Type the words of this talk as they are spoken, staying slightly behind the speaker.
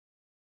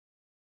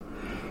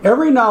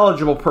Every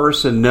knowledgeable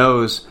person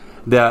knows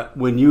that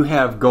when you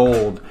have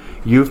gold,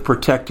 you've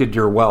protected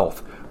your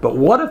wealth. But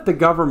what if the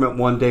government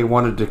one day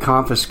wanted to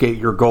confiscate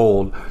your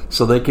gold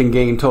so they can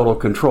gain total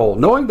control,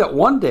 knowing that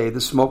one day the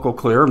smoke will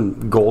clear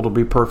and gold will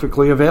be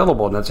perfectly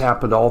available, and that's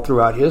happened all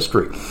throughout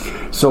history.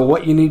 So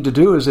what you need to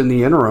do is, in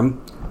the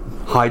interim,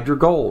 hide your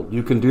gold.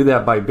 You can do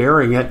that by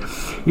burying it.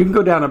 You can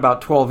go down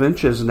about 12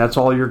 inches, and that's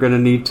all you're going to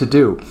need to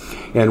do.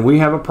 And we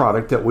have a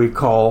product that we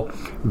call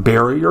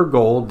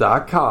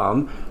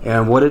buryyourgold.com,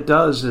 and what it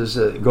does is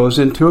it goes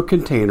into a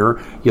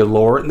container. You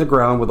lower it in the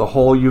ground with a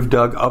hole you've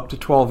dug up to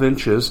 12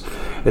 inches.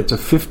 It's a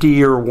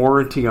 50-year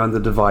warranty on the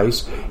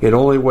device. It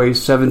only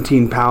weighs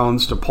 17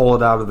 pounds to pull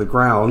it out of the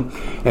ground,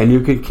 and you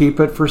can keep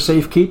it for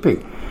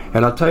safekeeping.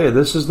 And I'll tell you,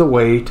 this is the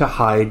way to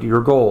hide your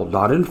gold.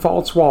 Not in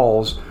false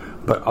walls,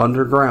 but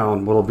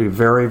underground, will be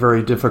very,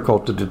 very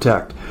difficult to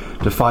detect.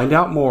 To find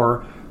out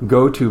more,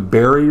 go to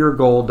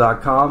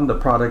buryyourgold.com. The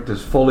product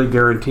is fully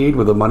guaranteed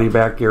with a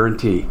money-back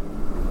guarantee.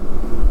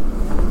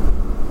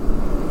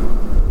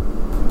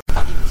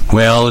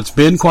 Well, it's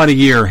been quite a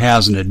year,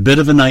 hasn't it? Bit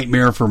of a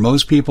nightmare for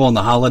most people, and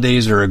the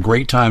holidays are a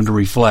great time to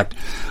reflect,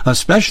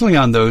 especially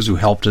on those who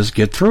helped us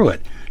get through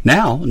it.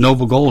 Now,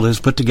 Noble Gold has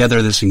put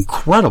together this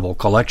incredible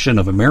collection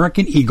of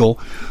American Eagle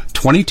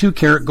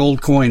 22-karat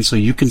gold coins, so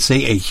you can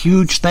say a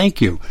huge thank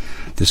you.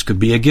 This could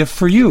be a gift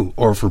for you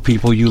or for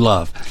people you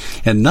love.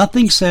 And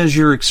nothing says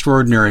you're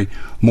extraordinary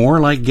more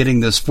like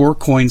getting this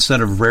 4-coin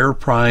set of rare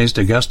prized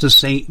Augusta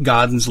St.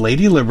 Gaudens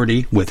Lady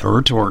Liberty with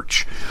her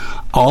torch.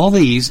 All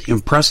these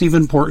impressive,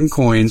 important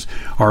coins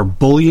are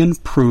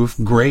bullion-proof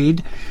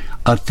grade,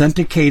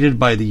 authenticated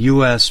by the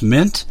U.S.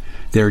 Mint.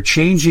 They're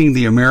changing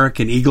the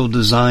American Eagle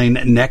design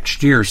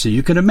next year, so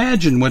you can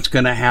imagine what's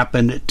going to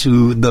happen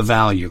to the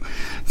value.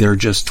 There are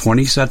just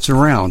 20 sets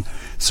around,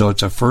 so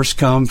it's a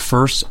first-come,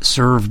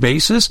 first-served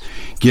basis.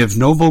 Give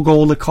Noble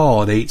Gold a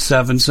call at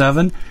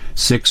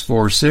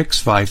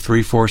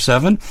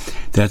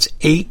 877-646-5347. That's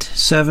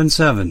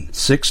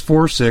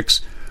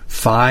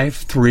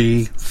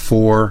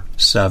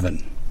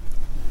 877-646-5347.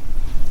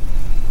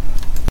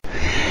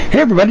 Hey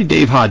everybody,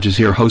 Dave Hodges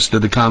here, host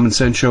of The Common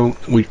Sense Show.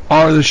 We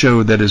are the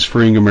show that is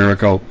freeing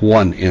America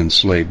one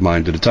enslaved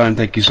mind at a time.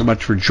 Thank you so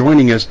much for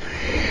joining us.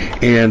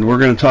 And we're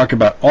going to talk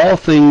about all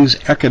things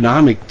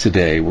economic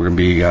today. We're going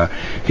to be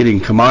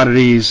hitting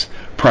commodities,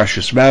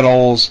 precious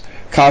metals,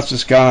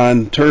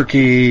 Kazakhstan,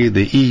 Turkey,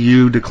 the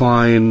EU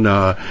decline,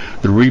 the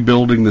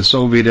rebuilding the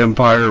Soviet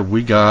Empire.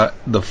 We got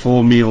the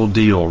full meal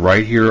deal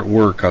right here at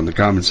work on The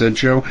Common Sense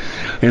Show.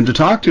 And to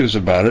talk to us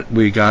about it,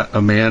 we got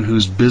a man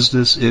whose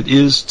business it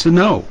is to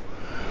know.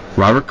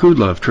 Robert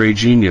Kudla of Trade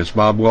Genius.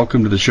 Bob,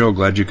 welcome to the show.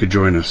 Glad you could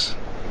join us.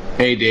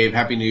 Hey, Dave.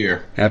 Happy New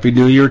Year. Happy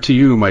New Year to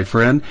you, my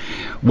friend.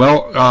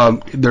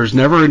 Well, there's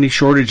never any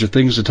shortage of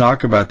things to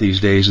talk about these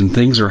days, and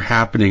things are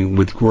happening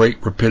with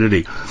great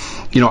rapidity.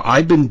 You know,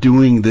 I've been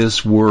doing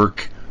this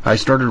work. I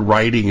started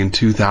writing in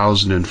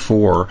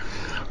 2004,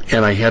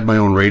 and I had my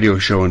own radio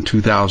show in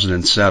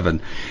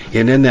 2007.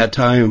 And in that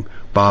time,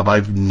 Bob,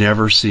 I've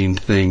never seen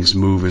things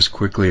move as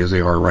quickly as they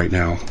are right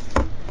now.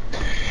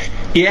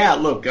 Yeah,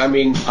 look, I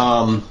mean,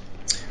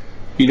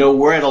 you know,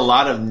 we're at a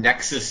lot of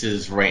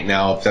nexuses right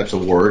now, if that's a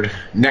word.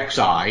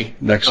 Nexi.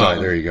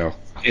 There you go.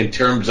 In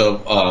terms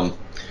of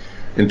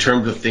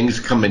things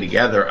coming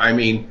together. I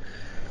mean,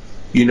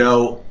 you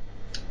know,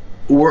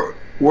 we're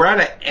at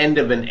an end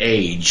of an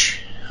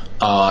age,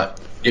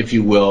 if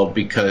you will,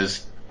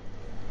 because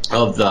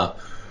of the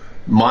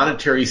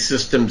monetary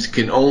systems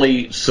can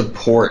only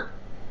support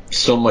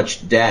so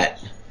much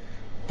debt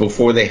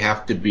before they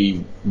have to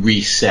be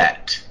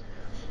reset.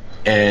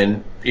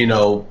 And, you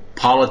know,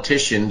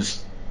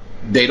 politicians,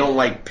 they don't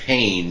like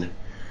pain,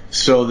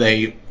 so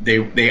they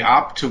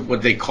opt to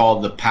what they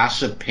call the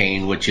passive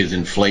pain, which is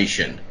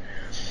inflation.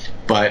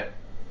 But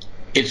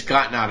it's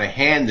gotten out of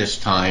hand this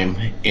time,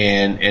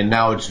 and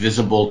now it's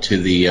visible to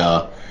the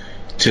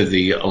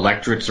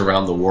electorates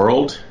around the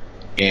world,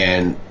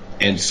 and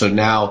so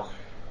now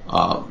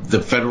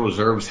the Federal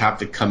Reserves have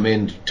to come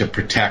in to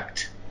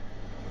protect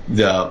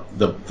the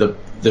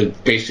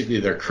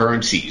basically their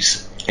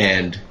currencies,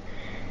 and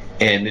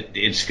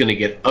it's going to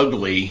get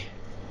ugly,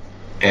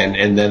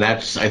 and then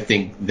that's, I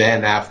think,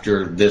 then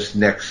after this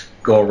next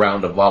go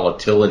around of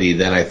volatility,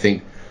 then I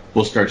think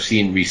we'll start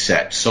seeing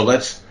resets. So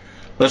let's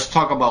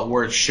talk about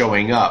where it's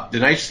showing up. The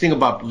nice thing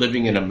about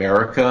living in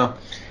America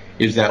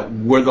is that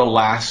we're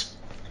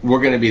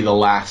going to be the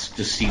last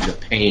to see the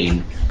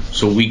pain,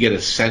 so we get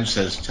a sense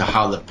as to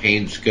how the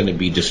pain's going to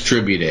be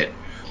distributed.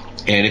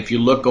 And if you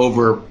look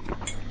over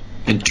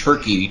in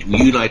Turkey,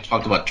 you and I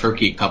talked about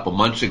Turkey a couple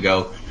months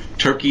ago.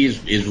 Turkey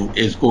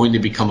is going to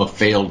become a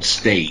failed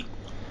state,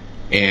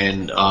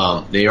 and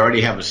they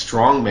already have a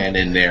strongman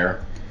in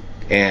there,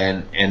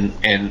 and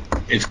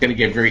it's going to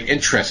get very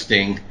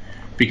interesting,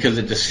 because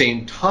at the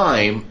same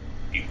time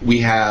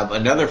we have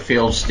another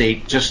failed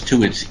state just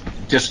to its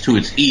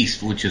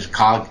east, which is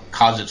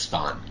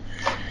Kazakhstan.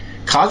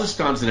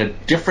 Kazakhstan's in a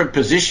different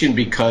position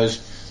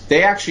because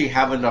they actually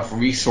have enough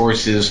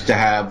resources to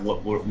have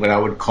what I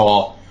would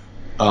call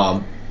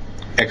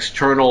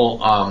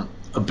external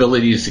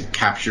abilities to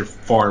capture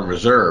foreign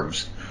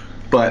reserves,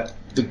 but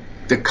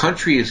the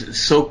country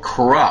is so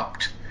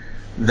corrupt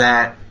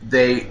that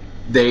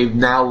they've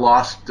now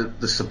lost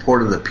the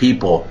support of the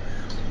people,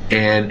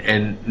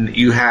 and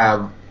you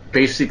have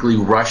basically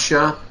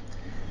Russia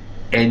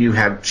and you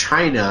have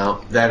China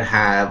that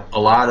have a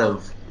lot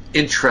of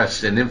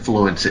interest and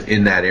influence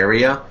in that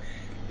area,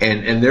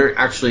 and they're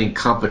actually in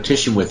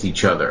competition with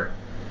each other.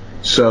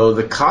 So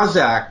the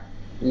Kazakh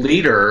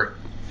leader,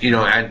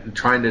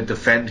 trying to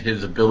defend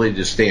his ability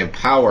to stay in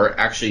power,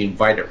 actually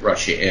invited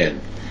Russia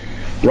in.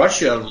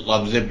 Russia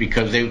loves it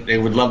because they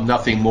would love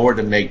nothing more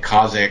to make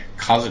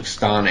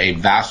Kazakhstan a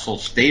vassal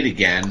state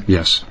again.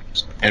 Yes.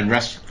 And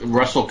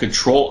wrestle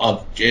control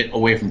of it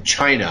away from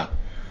China.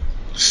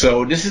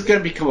 So this is going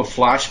to become a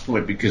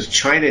flashpoint because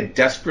China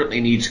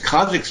desperately needs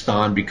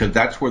Kazakhstan because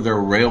that's where their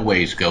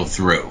railways go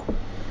through,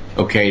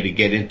 to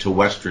get into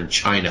Western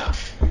China.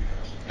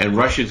 And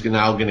Russia's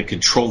now going to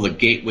control the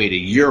gateway to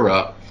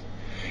Europe.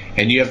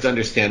 And you have to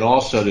understand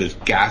also there's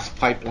gas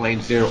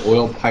pipelines there,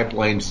 oil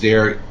pipelines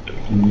there,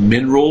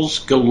 minerals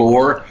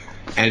galore,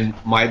 and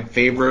my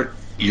favorite,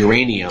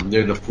 uranium.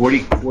 They're the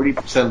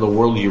 40% of the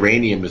world's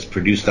uranium is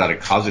produced out of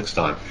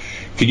Kazakhstan.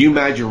 Can you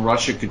imagine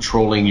Russia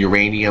controlling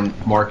uranium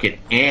market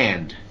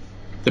and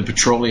the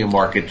petroleum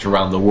markets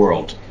around the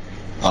world?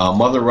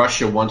 Mother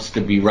Russia wants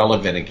to be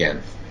relevant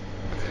again.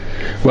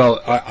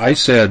 Well, I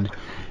said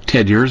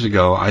 10 years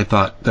ago, I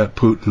thought that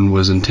Putin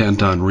was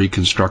intent on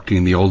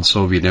reconstructing the old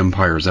Soviet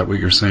empire. Is that what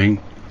you're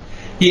saying?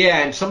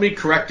 Yeah, and somebody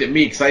corrected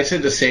me because I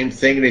said the same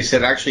thing, and they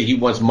said actually he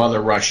wants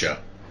Mother Russia.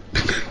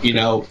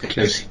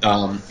 Because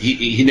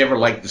he never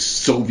liked the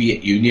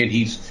Soviet Union.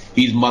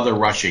 He's Mother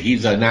Russia.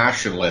 He's a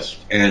nationalist,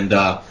 and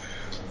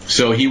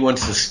so he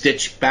wants to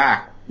stitch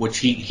back, which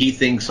he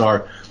thinks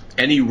are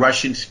any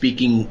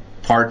Russian-speaking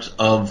parts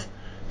of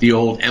the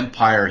old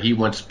empire. He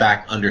wants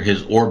back under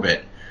his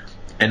orbit,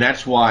 and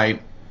that's why.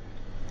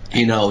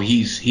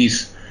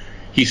 He's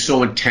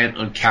so intent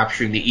on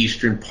capturing the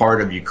eastern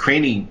part of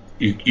Ukraine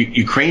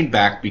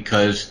back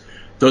because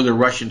those are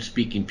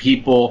Russian-speaking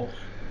people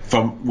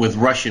with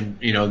Russian.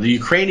 The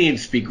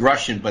Ukrainians speak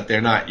Russian, but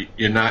they're not.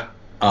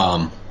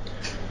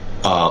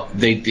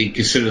 They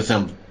consider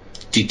them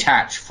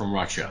detached from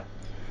Russia.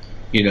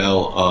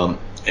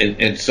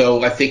 And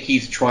so I think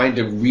he's trying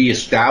to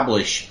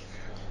reestablish,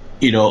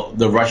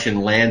 the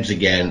Russian lands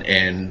again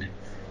and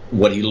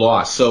what he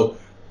lost. So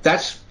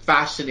that's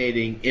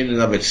fascinating in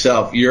and of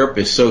itself. Europe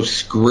is so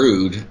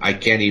screwed. I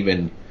can't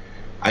even.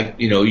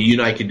 You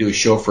and I could do a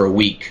show for a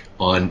week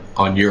on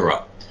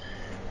Europe,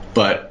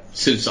 but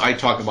since I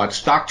talk about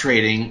stock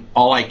trading,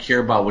 all I care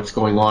about what's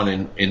going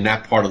on in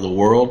that part of the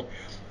world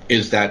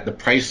is that the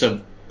price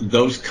of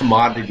those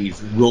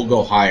commodities will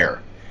go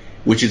higher,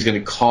 which is going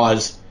to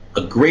cause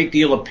a great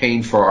deal of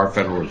pain for our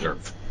Federal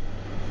Reserve.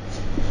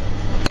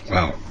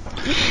 Wow.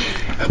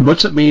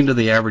 What's it mean to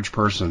the average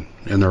person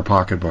in their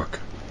pocketbook?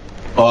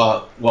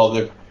 Well,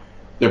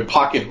 their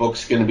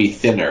pocketbook's going to be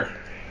thinner.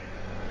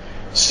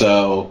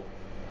 So,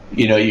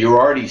 you're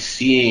already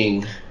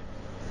seeing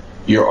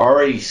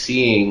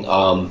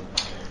the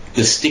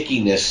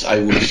stickiness, I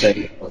would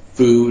say, of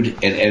food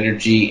and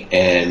energy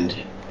and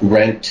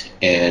rent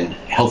and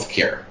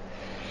healthcare.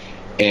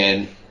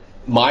 And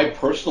my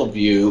personal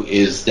view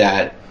is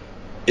that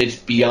it's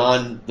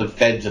beyond the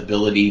Fed's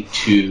ability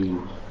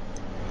to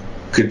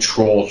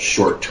control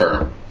short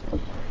term.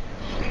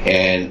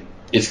 And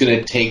it's going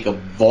to take a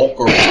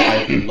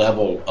Volcker-type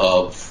level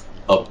of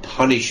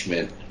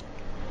punishment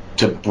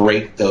to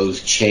break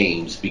those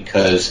chains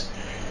because,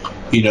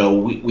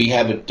 we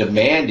have a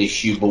demand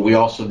issue, but we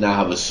also now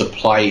have a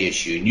supply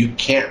issue. And you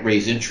can't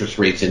raise interest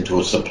rates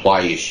into a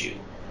supply issue.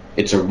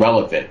 It's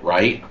irrelevant,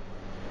 right?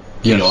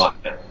 Yes.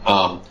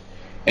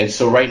 And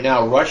so right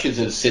now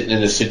Russia's sitting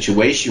in a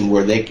situation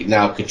where they can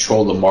now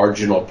control the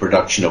marginal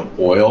production of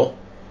oil,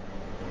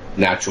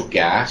 natural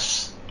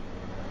gas,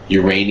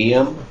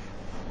 uranium,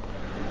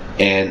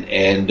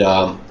 and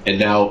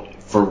now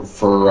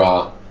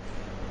for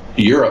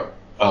Europe,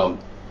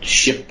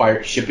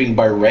 shipping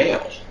by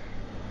rail.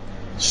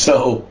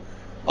 So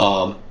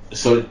they're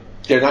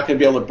not going to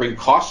be able to bring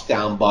costs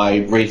down by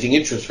raising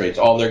interest rates.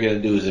 All they're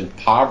going to do is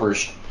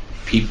impoverish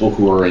people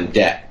who are in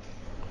debt.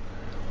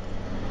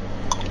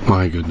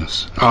 My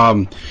goodness.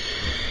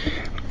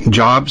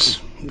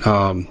 Jobs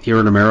here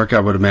in America, I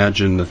would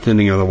imagine the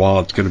thinning of the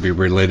wallet is going to be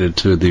related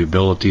to the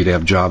ability to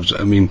have jobs.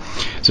 I mean,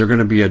 is there going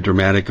to be a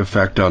dramatic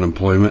effect on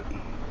employment?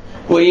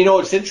 Well,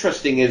 what's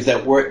interesting is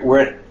that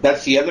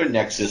that's the other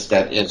nexus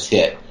that is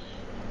hit.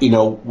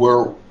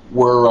 Where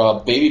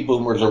baby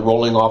boomers are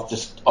rolling off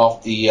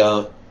the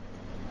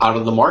out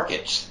of the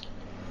markets,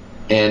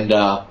 and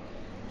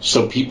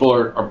so people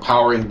are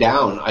powering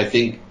down. I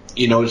think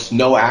it's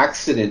no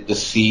accident to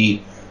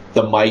see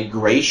the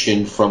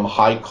migration from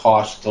high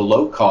cost to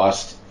low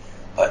cost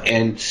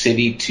and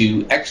city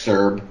to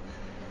exurb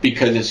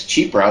because it's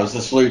cheaper. I was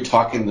just literally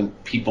talking to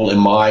people in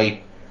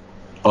my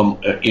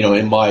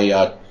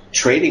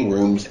trading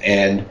rooms,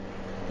 and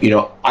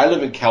I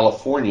live in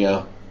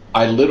California.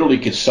 I literally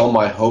could sell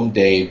my home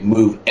day,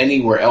 move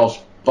anywhere else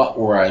but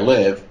where I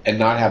live and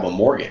not have a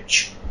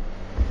mortgage.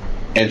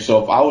 And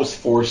so if I was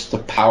forced to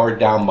power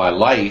down my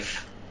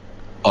life,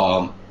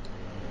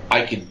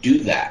 I could do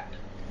that.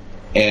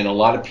 And a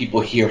lot of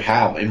people here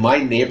have. In my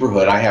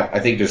neighborhood, I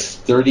think there's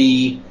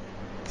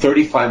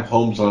 35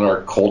 homes on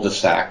our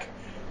cul-de-sac.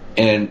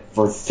 And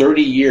for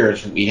 30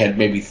 years, we had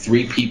maybe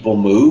 3 people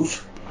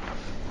move.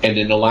 And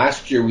in the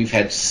last year, we've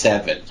had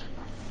 7.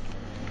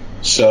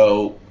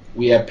 So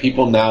we have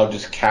people now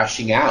just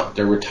cashing out.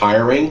 They're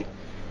retiring,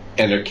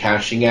 and they're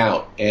cashing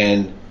out.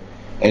 And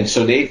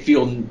so they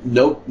feel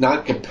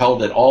not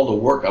compelled at all to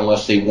work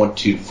unless they want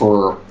to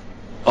for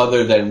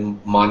other than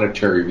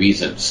monetary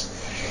reasons.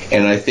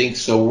 And I think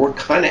so we're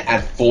kind of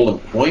at full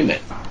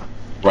employment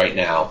right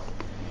now.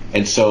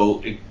 And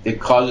so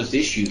it causes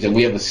issues. And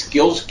we have a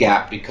skills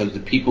gap because the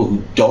people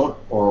who don't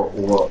or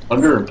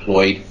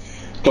underemployed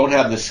don't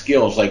have the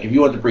skills. Like if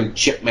you want to bring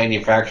chip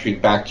manufacturing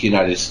back to the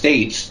United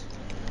States,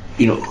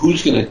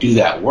 who's going to do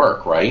that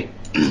work, right?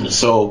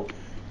 So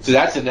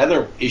that's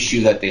another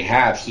issue that they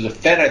have. So the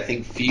Fed, I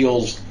think,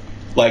 feels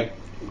like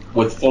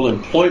with full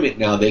employment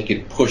now they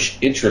can push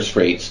interest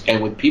rates.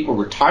 And with people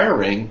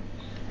retiring,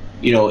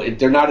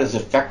 they're not as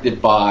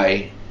affected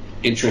by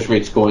interest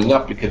rates going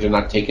up because they're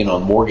not taking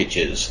on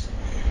mortgages.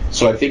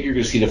 So I think you're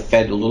going to see the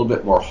Fed a little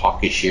bit more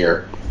hawkish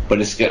here. But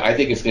I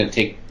think it's going to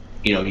take,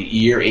 a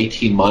year,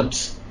 18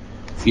 months,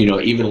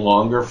 even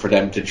longer for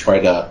them to try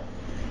to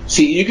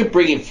see. You could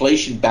bring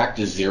inflation back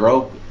to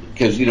zero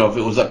because, if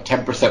it was up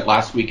 10%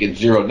 last week and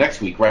 0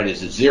 next week, right,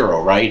 is it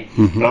 0, right?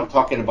 Mm-hmm. But I'm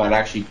talking about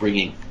actually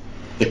bringing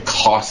the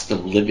cost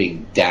of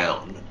living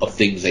down of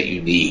things that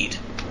you need.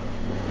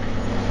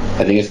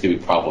 I think it's going to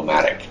be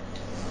problematic.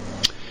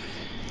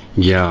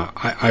 Yeah,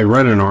 I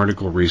read an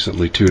article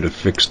recently, too, to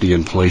fix the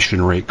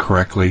inflation rate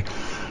correctly.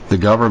 The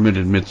government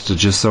admits to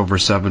just over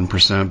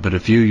 7%, but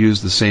if you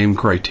use the same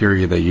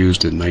criteria they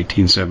used in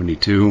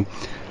 1972,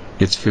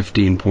 it's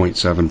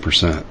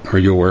 15.7%. Are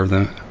you aware of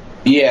that?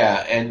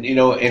 Yeah, and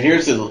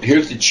here's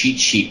the cheat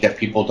sheet that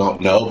people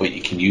don't know, but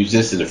you can use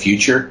this in the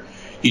future.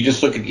 You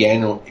just look at the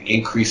annual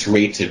increase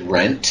rates in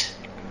rent,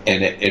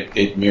 and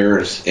it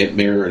mirrors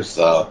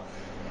the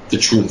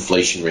true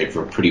inflation rate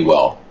for pretty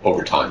well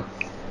over time.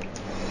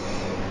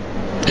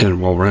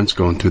 And rent's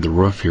going through the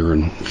roof here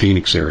in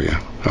Phoenix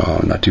area,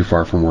 not too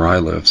far from where I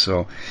live.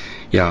 So,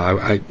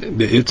 yeah,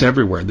 it's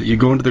everywhere. That you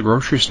go into the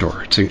grocery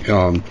store, it's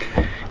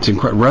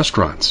incredible.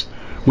 Restaurants.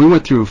 We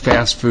went through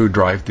fast food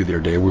drive-through the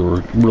other day. We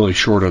were really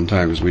short on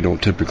time because we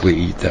don't typically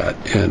eat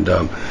that. And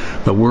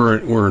but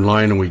we're in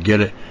line and we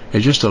get it.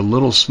 And just a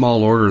little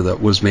small order that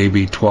was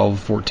maybe $12,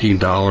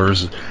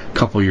 $14 a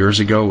couple years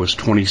ago was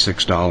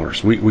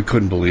 $26. We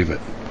couldn't believe it.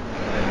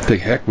 I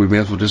think, heck, we may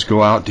as well just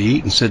go out to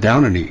eat and sit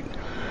down and eat.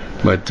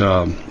 But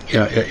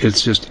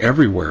it's just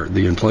everywhere.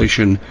 The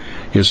inflation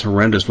is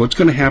horrendous. What's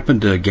going to happen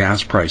to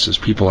gas prices?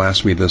 People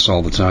ask me this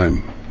all the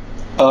time.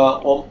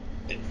 Well,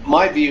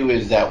 my view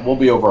is that we'll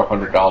be over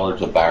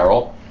 $100 a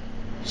barrel.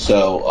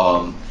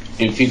 So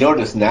if you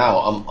notice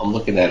now, I'm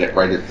looking at it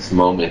right at this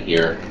moment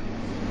here.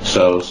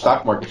 So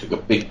stock market took a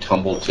big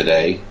tumble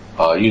today. You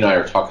and I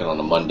are talking on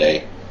a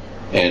Monday,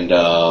 and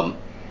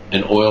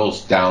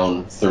oil's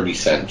down 30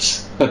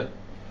 cents.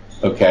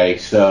 Okay,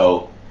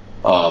 so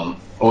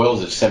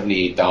oil's at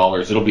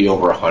 $78. It'll be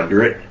over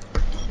 100.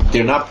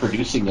 They're not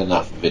producing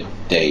enough of it,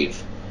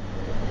 Dave.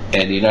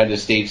 And the United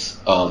States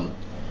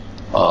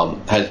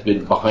has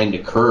been behind the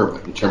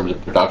curve in terms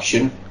of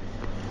production.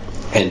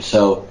 And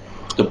so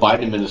the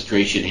Biden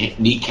administration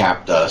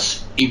kneecapped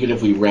us. Even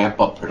if we ramp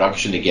up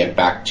production again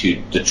back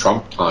to the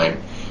Trump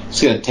time,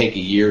 it's going to take a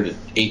year to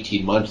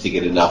 18 months to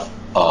get enough,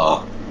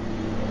 oil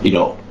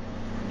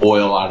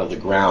out of the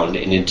ground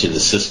and into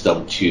the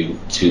system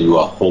to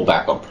hold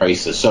back on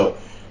prices. So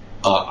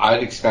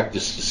I'd expect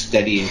this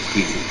steady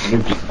increase in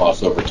energy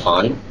costs over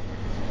time,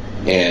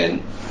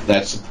 and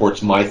that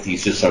supports my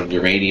thesis on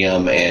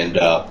uranium. And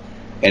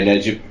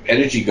as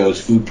energy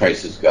goes, food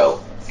prices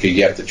go, because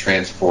you have to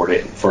transport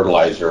it and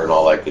fertilizer and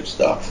all that good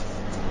stuff.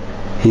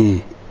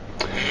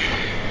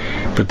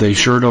 But they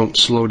sure don't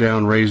slow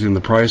down raising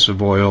the price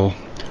of oil,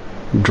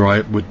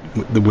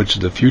 which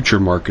the future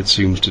market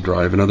seems to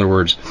drive. In other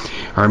words,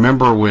 I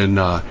remember when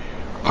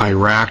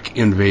Iraq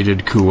invaded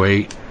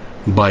Kuwait.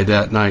 By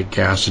that night,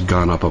 gas had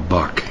gone up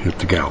 $1 at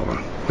the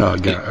gallon, a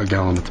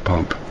gallon at the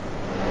pump.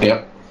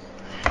 Yep.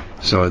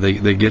 So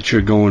they get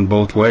you going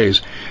both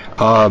ways.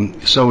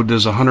 So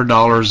does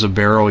 $100 a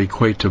barrel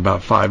equate to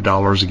about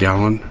 $5 a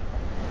gallon?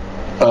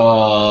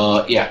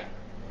 Yeah.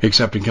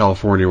 Except in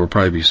California, we'll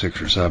probably be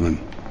 6 or 7.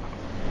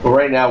 Well,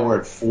 right now we're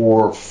at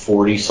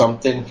 $4.40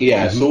 something.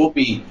 Yeah. Mm-hmm. So we'll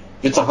be,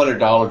 if it's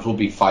 $100, we'll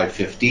be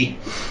 $5.50.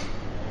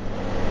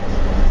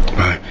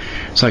 Right.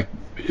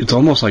 It's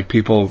almost like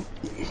people.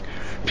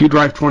 If you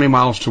drive 20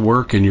 miles to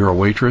work and you're a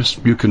waitress,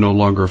 you can no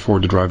longer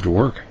afford to drive to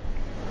work.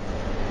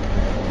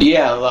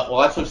 Yeah, well,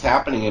 that's what's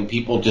happening, and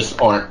people just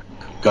aren't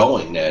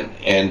going then.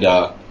 And,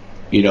 those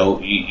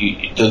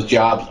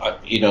jobs are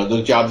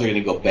going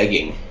to go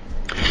begging.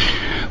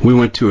 We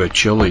went to a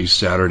Chili's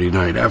Saturday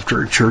night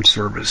after a church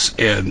service,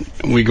 and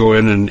we go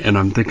in, and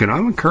I'm thinking,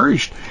 I'm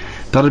encouraged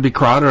Thought it'd be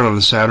crowded on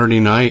a Saturday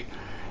night,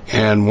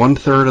 and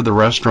 1/3 of the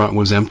restaurant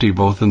was empty,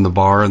 both in the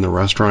bar and the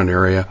restaurant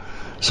area.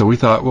 So we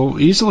thought, we'll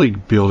easily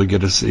be able to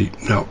get a seat.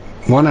 No,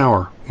 1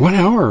 hour. 1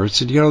 hour. I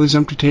said, you got all these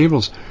empty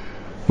tables.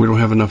 We don't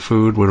have enough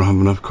food. We don't have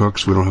enough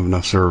cooks. We don't have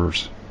enough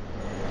servers.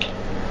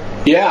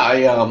 Yeah,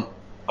 I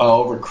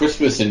over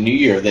Christmas and New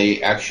Year,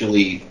 they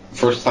actually,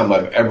 first time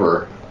I've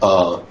ever,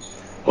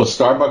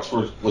 Starbucks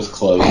was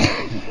closed.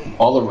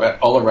 All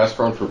the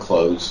restaurants were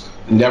closed.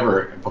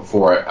 Never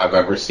before I've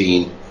ever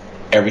seen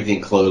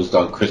everything closed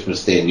on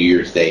Christmas Day and New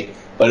Year's Day.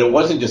 But it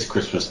wasn't just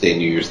Christmas Day and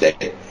New Year's Day.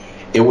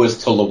 It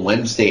was till the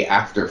Wednesday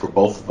after for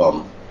both of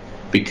them,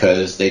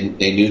 because they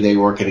knew they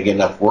weren't going to get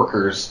enough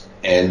workers.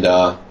 And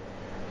the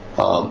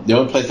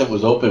only place that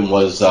was open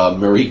was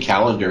Marie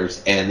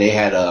Callender's, and they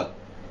had a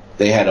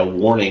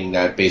warning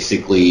that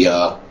basically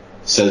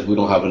says we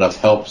don't have enough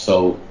help,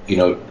 so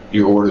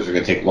your orders are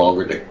going to take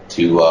longer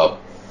to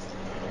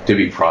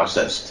be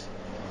processed.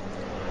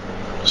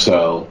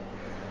 So,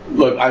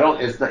 look,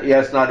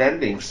 it's not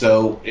ending.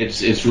 So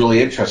it's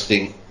really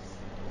interesting.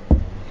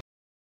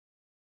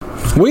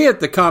 We at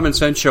the Common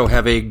Sense Show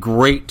have a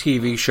great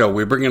TV show.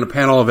 We bring in a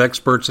panel of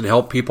experts and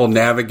help people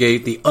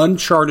navigate the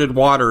uncharted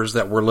waters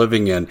that we're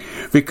living in.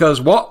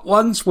 Because what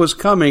once was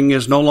coming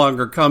is no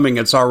longer coming.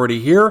 It's already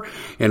here,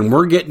 and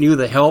we're getting you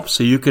the help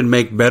so you can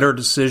make better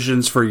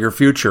decisions for your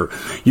future.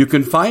 You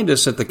can find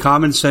us at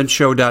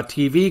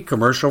thecommonsenseshow.tv,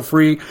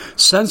 commercial-free,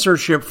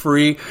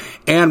 censorship-free,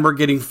 and we're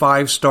getting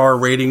 5-star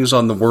ratings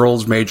on the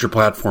world's major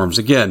platforms.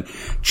 Again,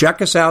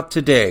 check us out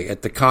today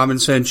at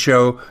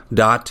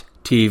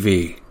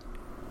thecommonsenseshow.tv.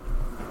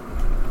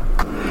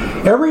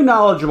 Every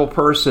knowledgeable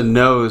person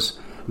knows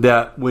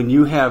that when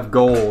you have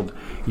gold,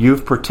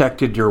 you've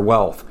protected your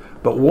wealth.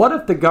 But what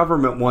if the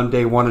government one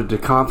day wanted to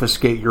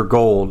confiscate your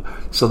gold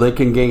so they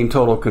can gain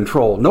total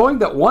control, knowing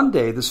that one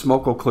day the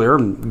smoke will clear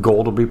and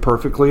gold will be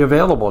perfectly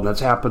available, and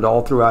that's happened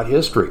all throughout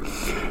history.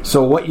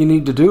 So what you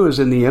need to do is,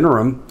 in the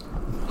interim,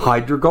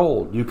 hide your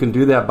gold. You can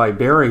do that by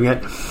burying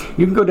it.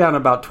 You can go down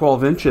about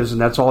 12 inches, and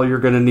that's all you're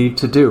going to need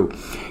to do.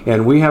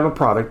 And we have a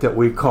product that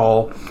we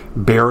call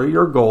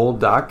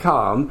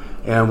buryyourgold.com,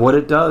 and what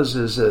it does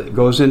is it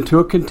goes into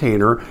a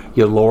container.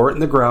 You lower it in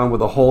the ground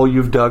with a hole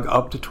you've dug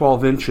up to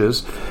 12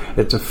 inches.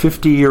 It's a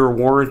 50-year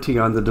warranty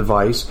on the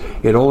device.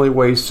 It only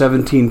weighs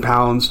 17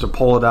 pounds to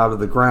pull it out of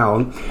the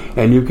ground,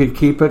 and you can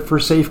keep it for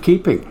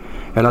safekeeping.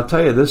 And I'll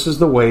tell you, this is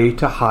the way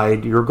to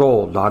hide your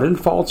gold, not in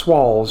false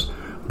walls,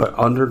 but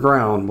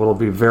underground. Will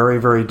be very,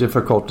 very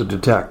difficult to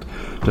detect.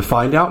 To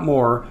find out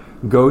more,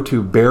 go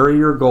to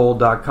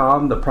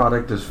buryyourgold.com. The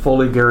product is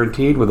fully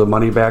guaranteed with a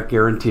money-back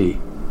guarantee.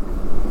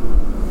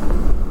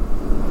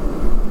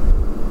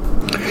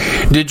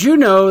 Did you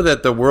know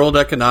that the World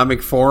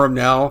Economic Forum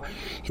now,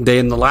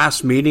 in the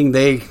last meeting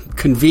they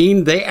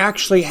convened, they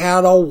actually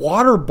had a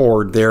water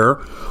board there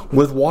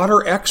with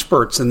water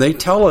experts, and they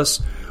tell us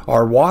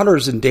our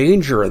water's in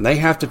danger and they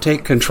have to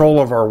take control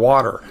of our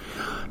water.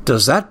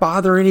 Does that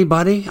bother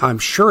anybody? I'm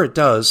sure it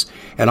does.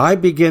 And I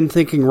begin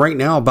thinking right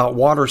now about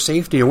water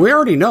safety. And we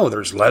already know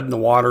there's lead in the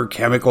water,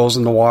 chemicals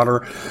in the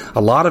water.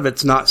 A lot of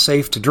it's not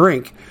safe to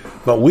drink.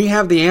 But we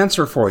have the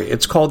answer for you.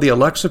 It's called the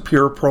Alexa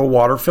Pure Pro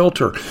Water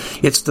Filter.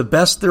 It's the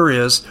best there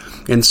is,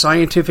 and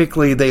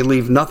scientifically they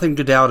leave nothing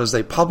to doubt as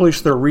they publish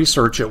their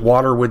research at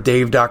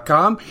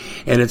waterwithdave.com,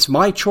 and it's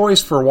my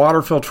choice for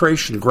water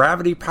filtration.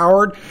 Gravity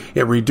powered,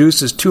 it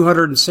reduces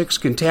 206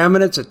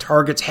 contaminants, it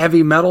targets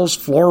heavy metals,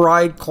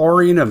 fluoride,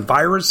 chlorine, and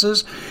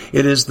viruses.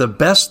 It is the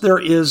best there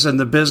is in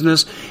the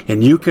business,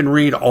 and you can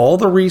read all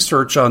the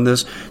research on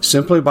this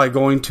simply by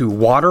going to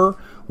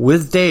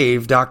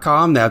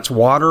waterwithdave.com. That's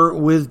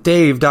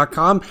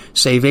waterwithdave.com.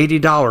 Save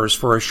 $80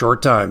 for a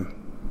short time.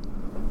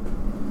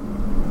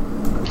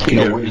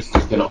 Where is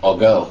this going to all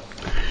go?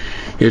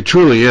 It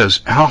truly is.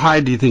 How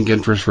high do you think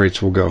interest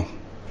rates will go?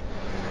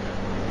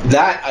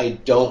 That I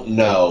don't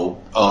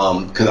know,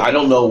 because I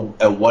don't know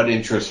at what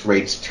interest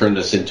rates turn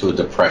this into a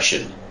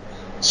depression.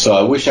 So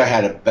I wish I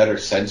had a better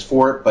sense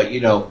for it. But,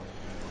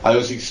 I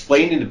was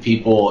explaining to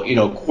people,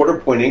 quarter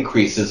point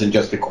increase isn't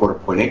just a quarter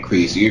point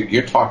increase.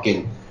 You're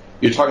talking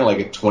like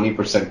a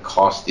 20%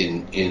 cost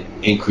in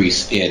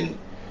increase in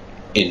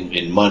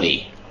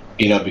money,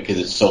 because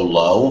it's so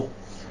low.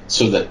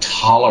 So the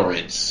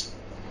tolerance,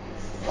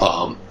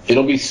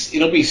 it'll be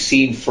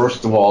seen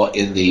first of all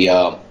in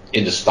the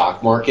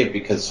stock market,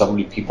 because so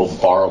many people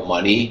borrow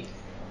money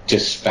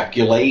to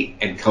speculate,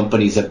 and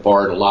companies have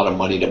borrowed a lot of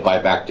money to buy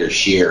back their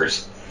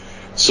shares.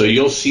 So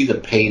you'll see the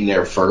pain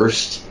there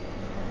first.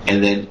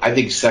 And then I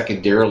think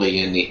secondarily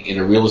in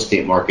the real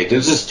estate market,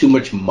 there's just too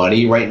much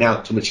money right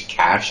now, too much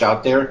cash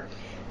out there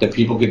that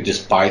people could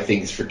just buy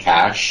things for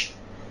cash,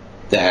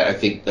 that I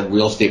think the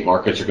real estate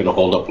markets are going to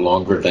hold up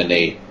longer than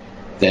they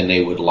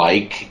would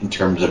like in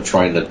terms of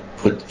trying to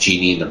put the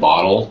genie in the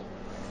bottle.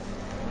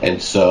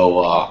 And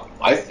so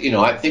I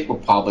think we'll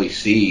probably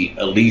see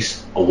at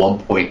least a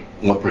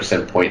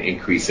 1% point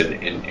increase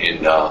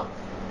in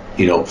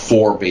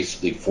four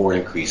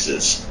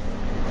increases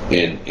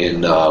in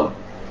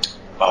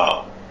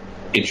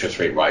interest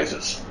rate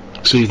rises.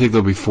 So you think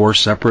there'll be 4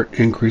 separate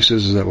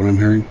increases? Is that what I'm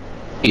hearing?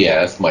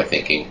 Yeah, that's my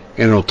thinking.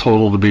 And it'll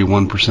total to be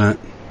 1%?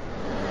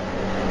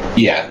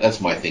 Yeah,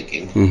 that's my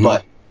thinking. Mm-hmm.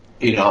 But,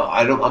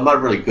 I'm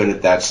not really good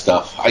at that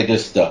stuff. I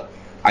just know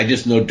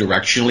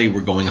directionally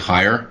we're going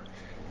higher,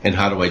 and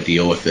how do I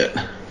deal with it?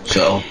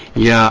 So.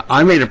 Yeah,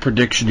 I made a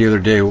prediction the other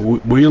day.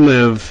 We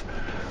live,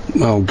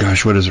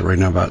 what is it right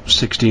now? About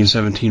 16,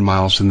 17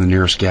 miles from the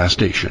nearest gas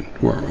station.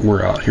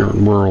 We're out here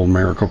in rural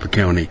Maricopa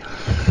County.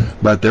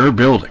 But they're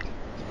building,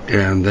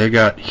 and they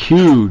got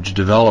huge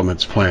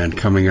developments planned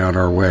coming out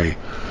our way.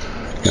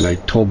 And I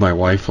told my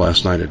wife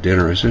last night at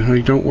dinner, I said,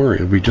 honey, don't worry.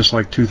 It'll be just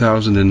like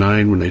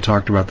 2009 when they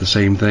talked about the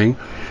same thing.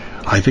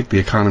 I think the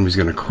economy is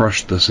going to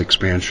crush this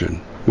expansion.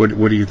 What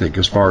do you think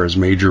as far as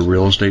major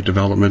real estate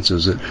developments?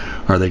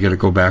 Are they going to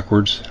go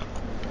backwards?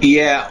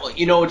 Yeah,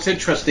 it's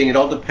interesting. It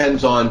all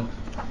depends on,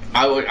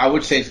 I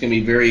would say it's going to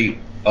be very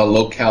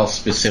locale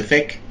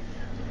specific.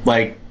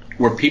 Like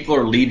where people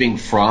are leaving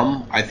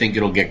from, I think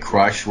it'll get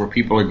crushed. Where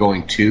people are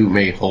going to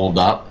may hold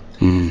up.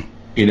 Mm.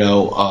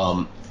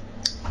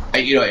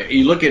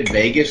 You look at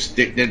Vegas;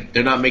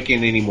 they're not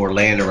making any more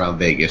land around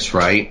Vegas,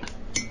 right?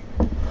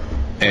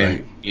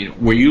 And right.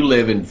 Where you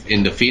live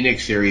in the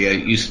Phoenix area,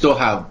 you still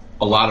have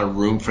a lot of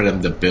room for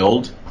them to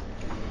build.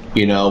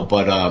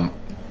 But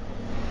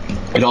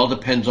it all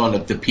depends on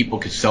if the people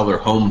can sell their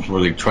homes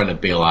where they're trying to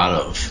bail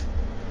out of.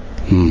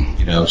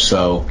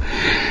 So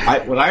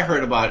what I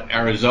heard about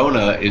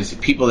Arizona is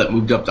people that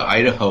moved up to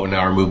Idaho now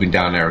are moving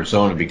down to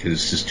Arizona because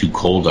it's just too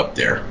cold up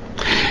there.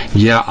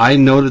 Yeah, I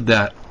noted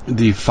that.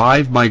 The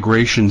 5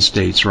 migration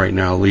states right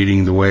now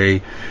leading the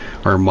way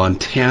are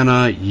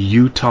Montana,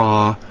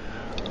 Utah,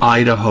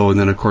 Idaho, and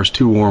then, of course,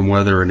 2 warm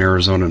weather in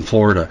Arizona and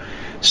Florida.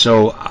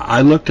 So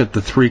I looked at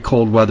the 3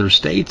 cold weather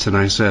states, and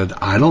I said,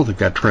 I don't think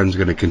that trend's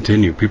going to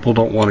continue. People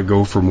don't want to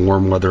go from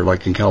warm weather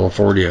like in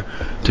California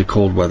to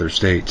cold weather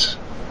states.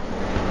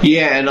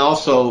 Yeah, and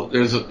also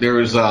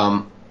there's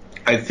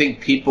I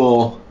think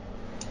people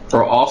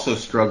are also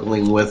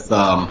struggling with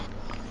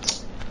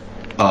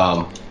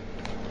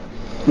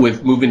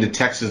moving to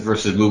Texas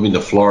versus moving to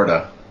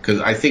Florida, because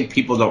I think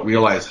people don't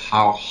realize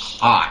how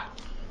hot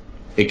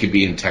it could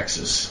be in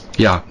Texas.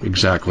 Yeah,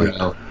 exactly.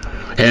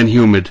 And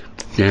humid.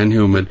 Yeah,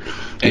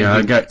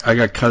 I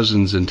got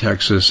cousins in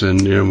Texas,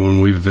 and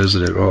when we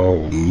visited,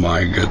 oh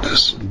my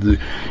goodness,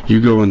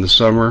 you go in the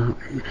summer,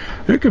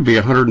 it could be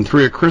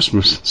 103 at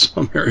Christmas in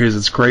some areas.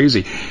 It's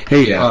crazy.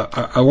 Hey,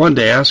 yeah. I wanted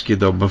to ask you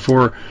though,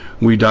 before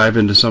we dive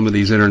into some of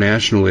these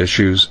international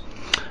issues,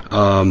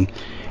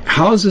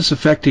 how is this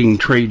affecting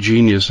Trade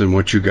Genius and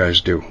what you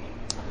guys do?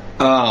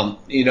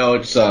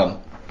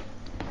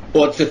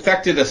 It's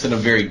affected us in a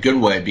very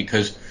good way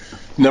because,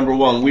 number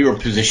one, we were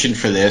positioned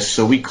for this,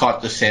 so we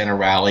caught the Santa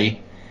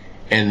rally,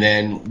 and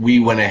then we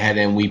went ahead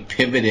and we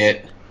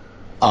pivoted.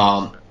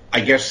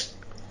 I guess,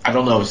 I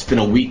don't know, it's been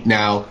a week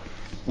now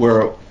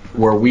where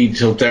we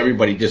told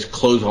everybody just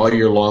close all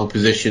your long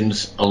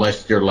positions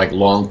unless they're like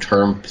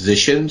long-term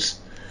positions.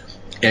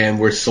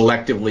 And we're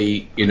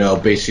selectively,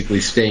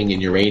 basically staying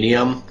in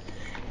uranium.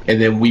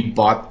 And then we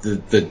bought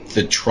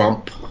the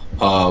Trump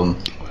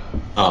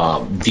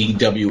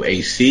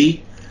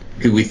DWAC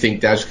because we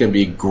think that's going to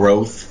be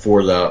growth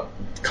for the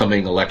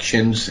coming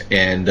elections.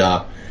 And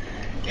then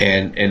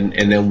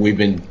we've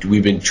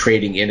been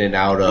trading in and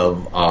out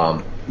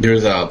of.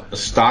 There's a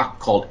stock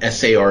called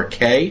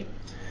SARK,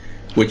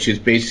 which is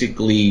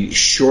basically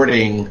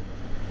shorting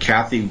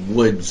Kathy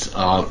Wood's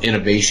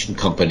innovation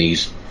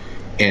companies.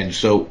 And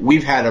so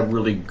we've had a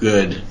really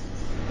good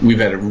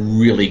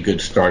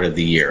start of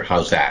the year.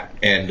 How's that?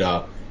 And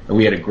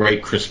we had a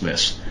great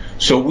Christmas.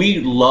 So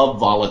we love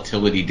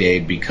volatility,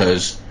 Dave,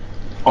 because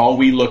all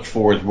we look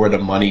for is where the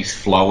money's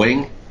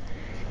flowing,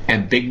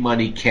 and big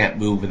money can't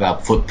move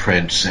without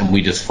footprints, and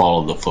we just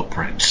follow the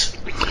footprints.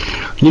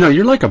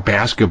 You're like a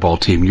basketball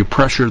team. You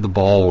pressure the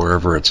ball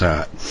wherever it's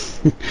at.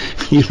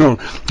 You don't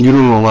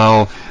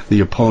allow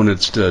the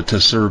opponents to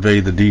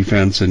survey the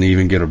defense and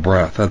even get a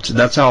breath.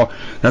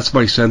 That's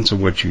my sense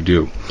of what you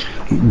do.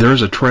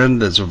 There's a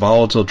trend that's a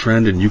volatile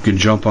trend, and you can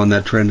jump on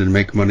that trend and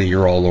make money.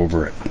 You're all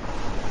over it.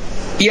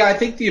 Yeah, I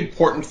think the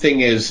important thing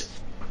is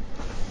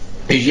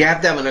you have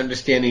to have an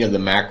understanding of the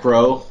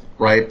macro,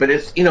 right? But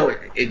it's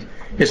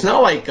it's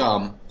not like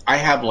I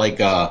have like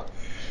a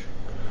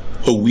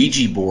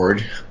Ouija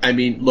board. I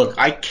mean, look,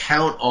 I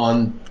count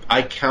on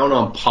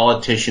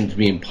politicians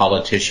being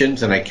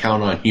politicians, and I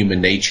count on human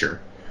nature.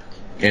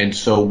 And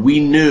so we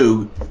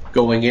knew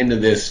going into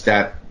this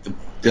that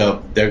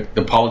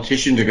the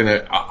politicians are going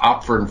to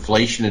opt for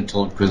inflation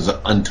until it was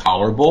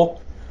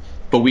intolerable.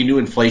 But we knew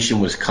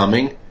inflation was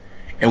coming,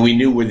 and we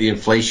knew where the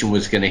inflation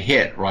was going to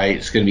hit, right?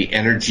 It's going to be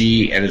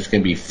energy and it's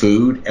going to be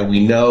food. And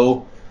we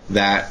know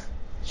that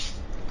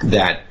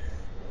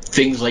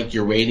things like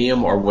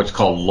uranium are what's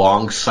called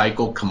long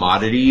cycle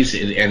commodities,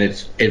 and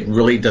it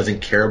really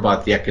doesn't care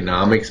about the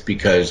economics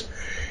because,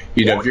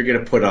 if you're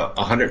going to put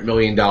 $100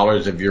 million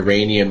of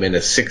uranium in a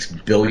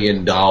 $6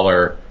 billion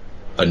a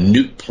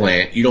nuke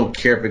plant, you don't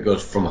care if it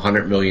goes from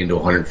 100 million to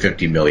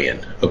 150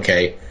 million,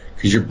 okay?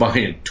 Because you're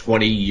buying a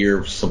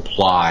 20-year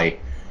supply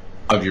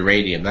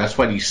uranium. That's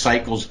why these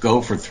cycles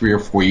go for 3 or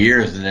 4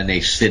 years and then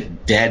they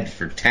sit dead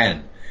for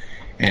 10.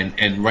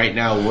 And right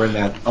now we're in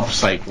that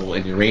upcycle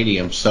in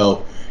uranium,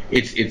 so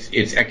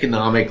it's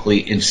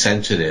economically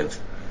insensitive,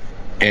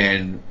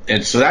 and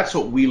so that's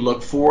what we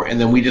look for, and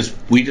then we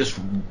just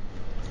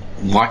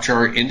watch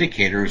our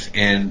indicators,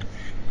 and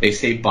they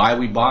say buy,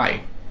 we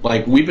buy.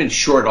 Like we've been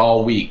short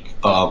all week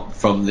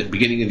from the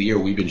beginning of the year.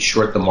 We've been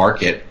short the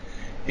market,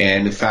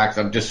 and in fact,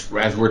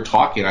 as we're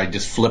talking, I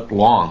just flipped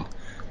long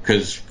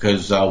because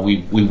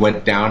we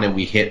went down and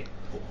we hit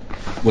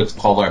what's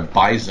called our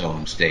buy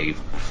zones,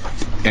 Dave.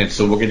 And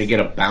so we're going to get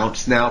a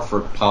bounce now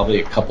for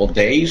probably a couple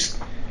days,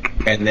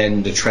 and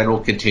then the trend will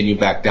continue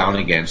back down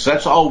again. So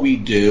that's all we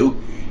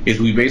do, is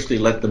we basically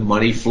let the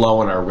money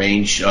flow in our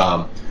range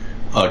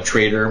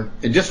trader.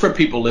 And just for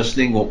people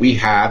listening, what we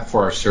have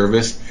for our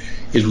service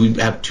is we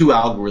have 2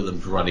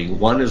 algorithms running.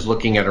 One is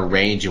looking at a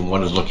range and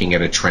one is looking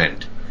at a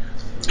trend.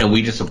 And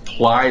we just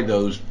apply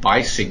those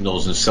buy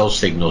signals and sell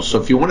signals.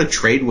 So if you want to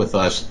trade with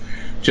us,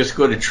 just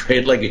go to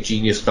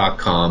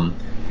tradelikeagenius.com.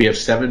 We have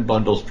 7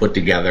 bundles put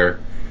together.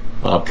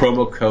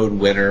 Promo code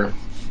winner.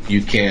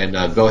 You can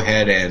go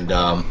ahead and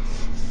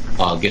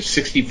get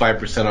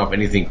 65% off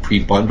anything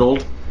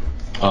pre-bundled.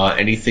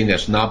 Anything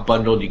that's not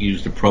bundled, you can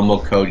use the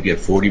promo code. You get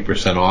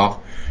 40% off.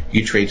 You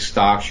can trade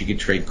stocks. You can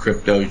trade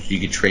cryptos. You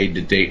can trade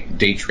the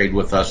day trade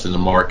with us in the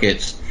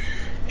markets.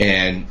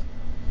 And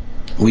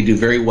we do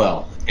very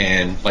well.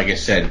 And like I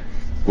said,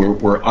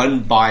 we're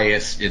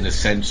unbiased in the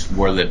sense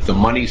where that the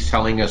money's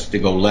telling us to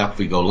go left,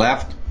 we go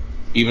left,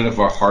 even if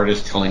our heart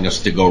is telling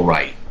us to go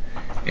right.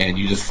 And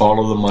you just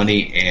follow the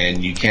money,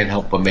 and you can't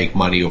help but make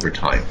money over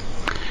time.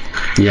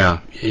 Yeah.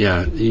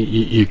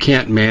 You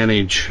can't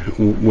manage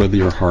with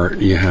your heart.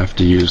 You have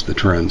to use the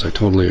trends. I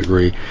totally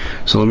agree.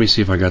 So let me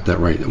see if I got that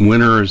right.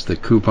 Winner is the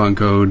coupon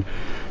code,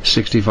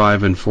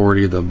 65 and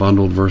 40, the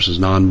bundled versus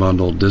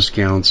non-bundled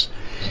discounts.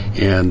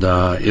 And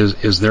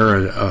is there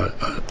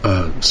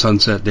a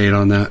sunset date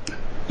on that?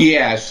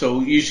 Yeah, so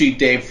usually,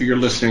 Dave, for your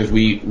listeners,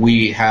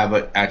 we have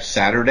it at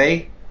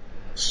Saturday.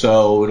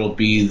 So it'll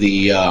be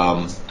the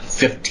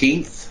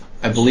 15th,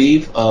 I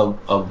believe,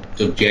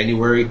 of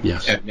January.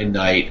 Yes. At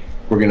midnight.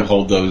 We're going to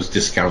hold those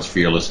discounts for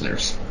your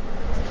listeners.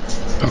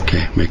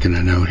 Okay, making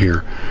a note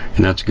here.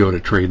 And that's go to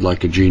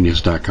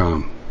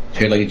tradelikeagenius.com.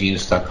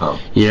 tradelikeagenius.com.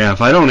 Yeah, if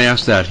I don't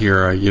ask that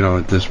here,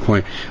 at this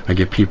point, I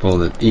get people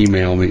that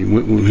email me,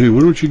 hey,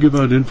 why don't you give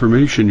out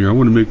information here? I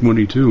want to make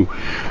money too.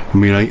 I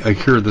mean, I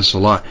hear this a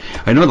lot.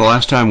 I know the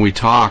last time we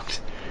talked,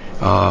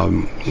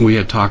 we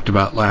had talked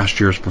about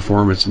last year's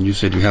performance, and you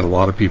said you had a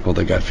lot of people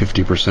that got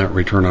 50%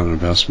 return on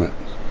investment.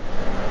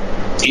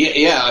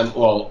 Yeah,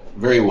 well,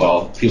 very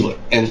well. People,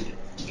 and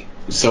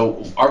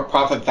so our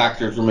profit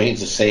factors remains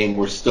the same.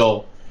 We're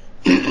still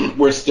 2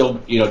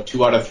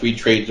 out of 3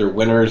 trades are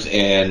winners,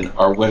 and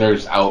our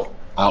winners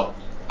outperform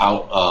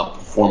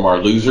our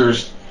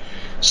losers.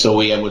 So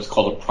we have what's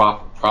called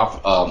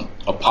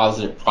a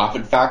positive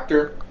profit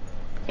factor,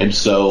 and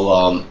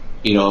so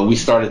we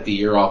started the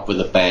year off with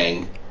a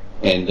bang,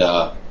 and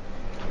I'm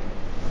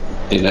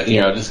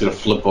just going to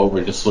flip over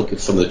and just look at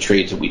some of the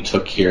trades that we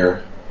took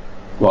here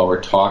while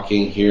we're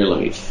talking here. Let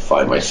me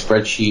find my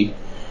spreadsheet.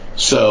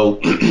 So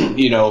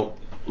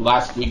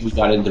last week we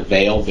got into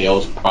Vail.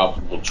 Vail's a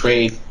profitable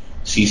trade.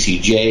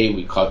 CCJ,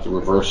 we caught the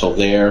reversal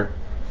there.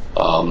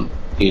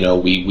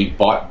 We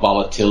bought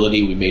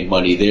volatility. We made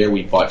money there.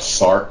 We bought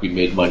SARK. We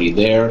made money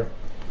there.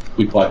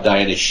 We bought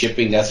Diana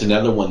Shipping. That's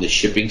another one. The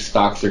shipping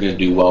stocks are going to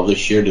do well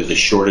this year. There's a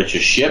shortage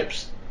of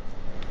ships.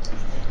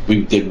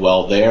 We did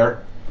well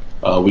there.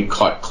 We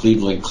caught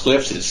Cleveland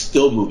Cliffs. It's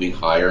still moving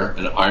higher.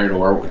 And iron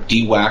ore,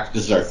 DWAC.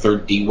 This is our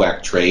 3rd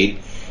DWAC trade,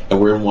 and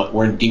we're in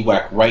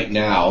DWAC right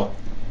now.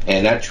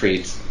 And that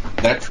trade's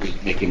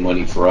making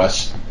money for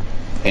us.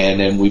 And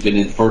then we've been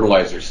in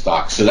fertilizer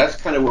stocks. So that's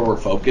kind of where we're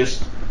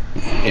focused.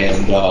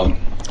 And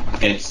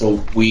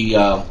so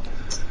we're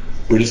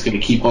just going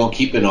to keep on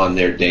keeping on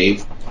there,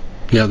 Dave.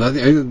 Yeah,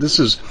 this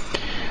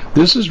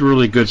is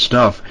really good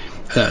stuff.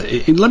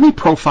 Let me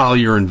profile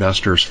your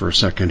investors for a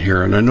second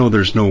here, and I know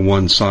there's no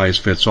one size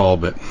fits all,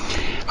 but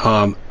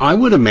I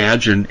would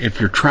imagine if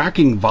you're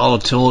tracking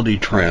volatility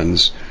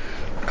trends,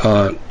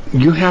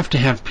 you have to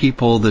have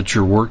people that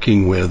you're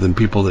working with and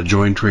people that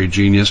join Trade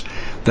Genius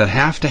that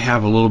have to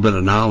have a little bit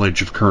of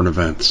knowledge of current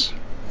events.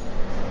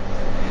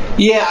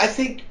 Yeah, I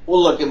think,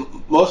 well,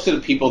 look, most of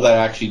the people that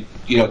actually,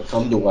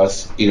 come to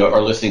us,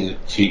 are listening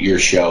to your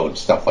show and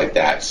stuff like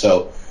that.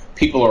 So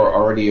people are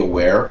already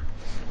aware,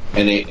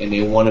 and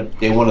they want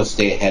to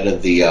stay ahead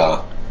of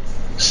the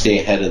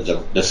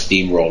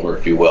steamroller,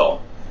 if you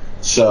will.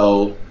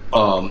 So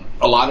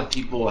a lot of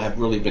people have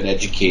really been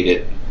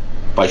educated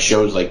by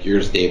shows like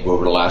yours, Dave,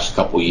 over the last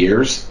couple of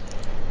years,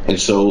 and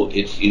so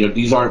it's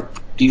these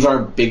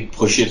aren't big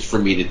pushes for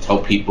me to tell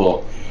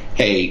people,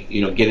 hey,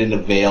 get into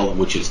Vail,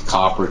 which is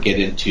copper, get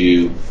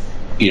into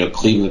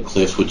Cleveland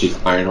Cliffs, which is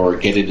iron ore,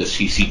 get into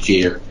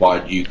CCJ or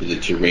Quad U because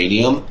it's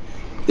uranium.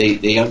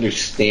 They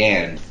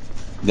understand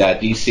that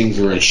these things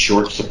are in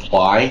short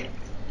supply.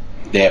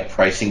 They have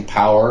pricing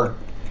power,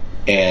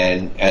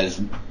 And as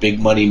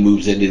big money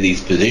moves into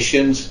these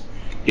positions,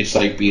 it's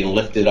like being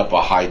lifted up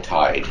a high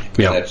tide.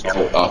 Yeah.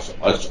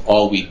 That's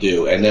all we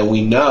do. And then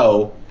we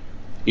know,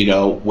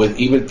 with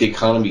even if the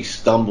economy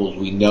stumbles,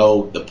 we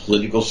know the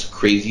political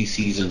crazy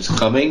season's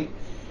coming.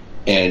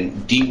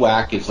 And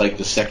DWAC is like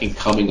the second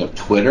coming of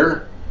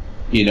Twitter,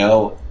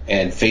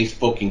 and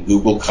Facebook and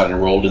Google kind of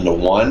rolled into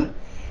one.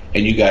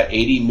 And you got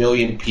 80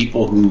 million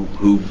people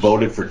who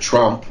voted for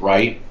Trump,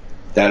 right,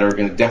 that are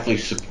going to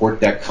definitely support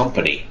that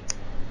company.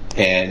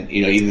 And,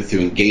 either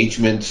through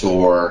engagements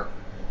or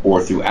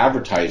through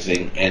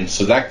advertising. And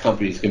so that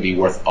company is going to be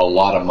worth a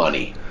lot of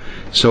money.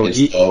 So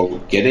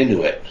get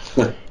into it.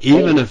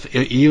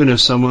 even if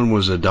someone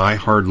was a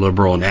diehard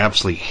liberal and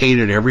absolutely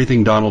hated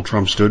everything Donald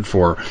Trump stood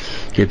for,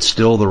 it's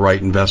still the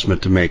right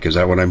investment to make. Is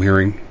that what I'm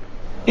hearing?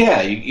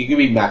 Yeah, you can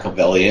be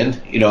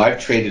Machiavellian.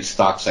 I've traded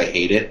stocks I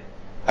hated.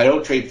 I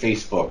don't trade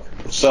Facebook,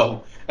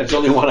 so that's the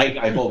only one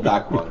I hold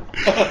back on.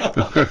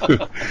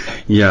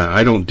 Yeah,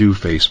 I don't do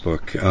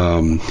Facebook.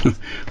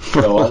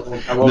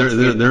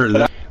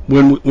 No,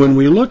 when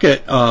we look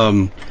at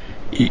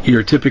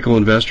your typical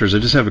investors, I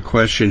just have a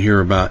question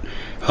here about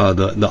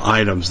the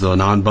items, the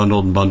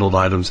non-bundled and bundled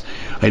items.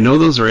 I know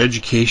those are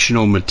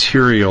educational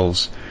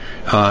materials.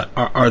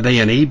 Are they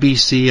an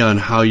ABC on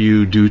how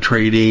you do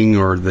trading,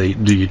 or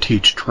do you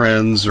teach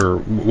trends, or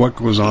what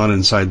goes on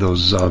inside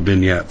those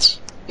vignettes?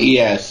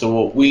 Yeah, so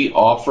what we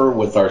offer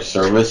with our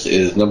service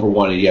is, number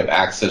one, you have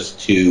access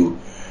to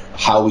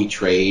how we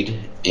trade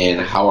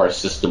and how our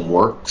system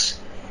works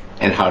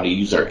and how to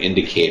use our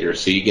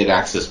indicators. So you get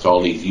access to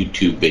all these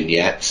YouTube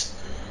vignettes.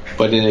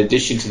 But in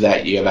addition to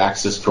that, you have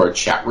access to our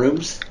chat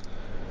rooms,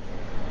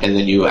 and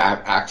then you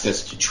have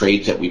access to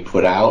trades that we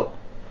put out.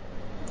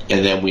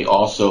 And then we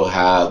also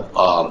have,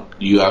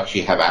 you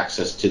actually have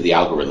access to the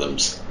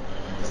algorithms.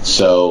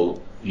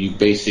 So you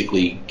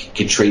basically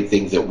can trade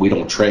things that we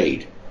don't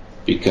trade,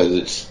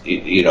 because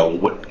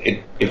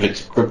if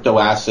it's a crypto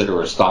asset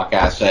or a stock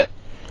asset,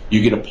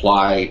 you can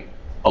apply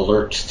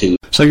alerts to.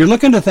 So you're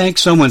looking to thank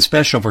someone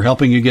special for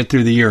helping you get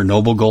through the year.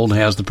 Noble Gold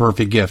has the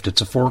perfect gift.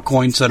 It's a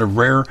 4-coin set of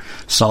rare,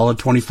 solid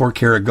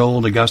 24-karat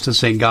gold Augusta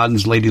St.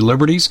 Gaudens Lady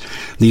Liberties.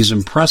 These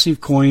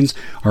impressive coins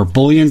are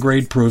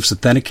bullion-grade proofs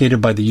authenticated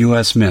by the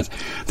U.S. Mint.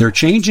 They're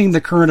changing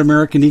the current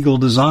American Eagle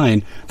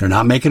design. They're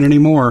not making any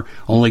more.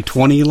 Only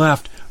 20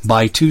 left.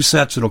 Buy 2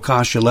 sets. It'll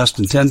cost you less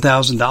than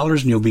 $10,000,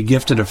 and you'll be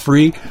gifted a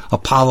free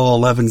Apollo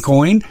 11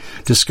 coin.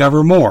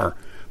 Discover more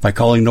by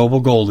calling Noble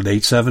Gold at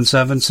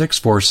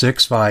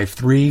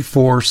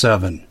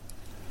 877-646-5347.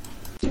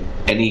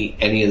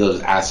 Any of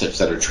those assets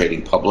that are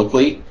trading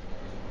publicly,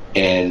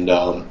 and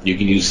you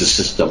can use the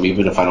system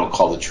even if I don't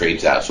call the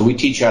trades out. So we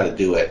teach you how to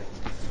do it,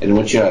 and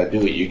once you know how to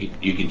do it,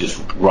 you can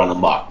just run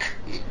amok.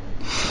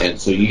 And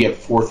so you get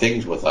 4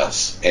 things with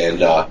us. And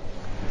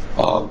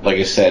like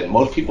I said,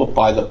 most people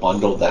buy the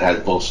bundle that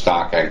has both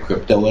stock and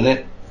crypto in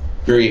it.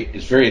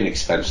 It's very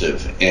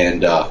inexpensive,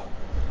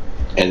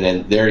 and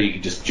then there you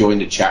can just join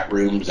the chat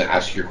rooms and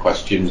ask your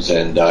questions.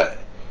 And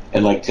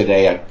like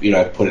today,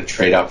 I put a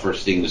trade out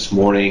first thing this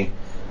morning.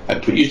 I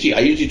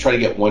usually try to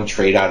get 1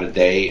 trade out a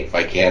day. If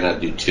I can, I'll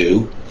do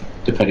 2,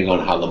 depending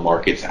on how the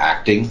market's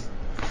acting.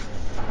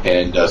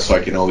 And so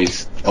I can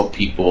always help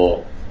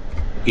people,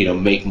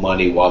 make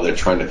money while they're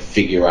trying to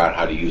figure out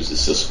how to use the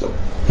system.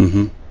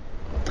 Mm-hmm.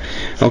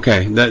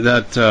 Okay,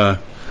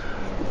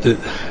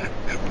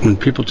 when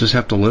people just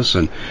have to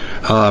listen.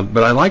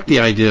 But I like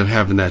the idea of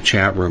having that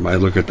chat room. I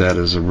look at that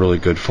as a really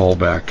good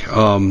fallback.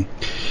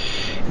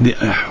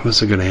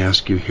 What's I going to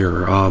ask you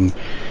here?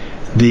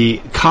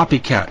 The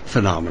copycat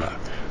phenomena.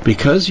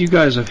 Because you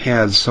guys have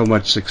had so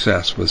much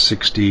success with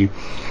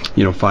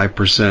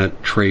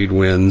 5% trade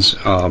wins, 2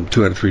 out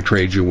of 3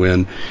 trades you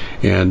win,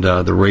 and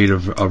the rate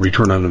of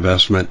return on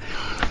investment,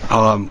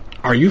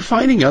 are you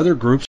finding other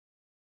groups?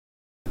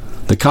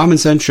 The Common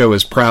Sense Show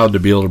is proud to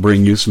be able to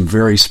bring you some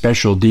very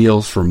special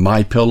deals from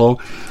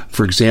MyPillow.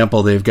 For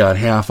example, they've got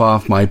half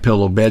off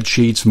MyPillow bed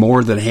sheets,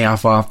 more than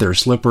half off their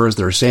slippers,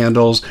 their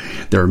sandals,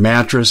 their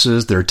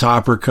mattresses, their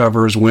topper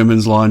covers,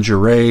 women's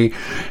lingerie.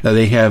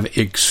 They have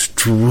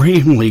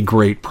extremely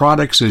great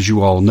products, as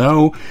you all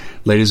know.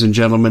 Ladies and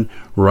gentlemen,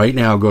 right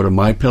now go to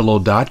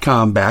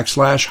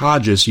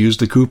mypillow.com/Hodges. Use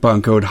the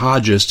coupon code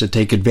Hodges to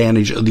take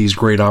advantage of these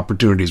great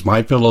opportunities.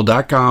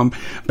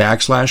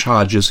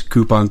 mypillow.com/Hodges,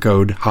 coupon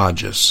code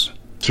Hodges.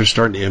 They're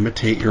starting to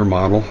imitate your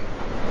model.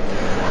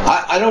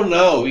 I don't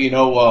know.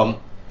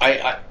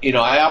 I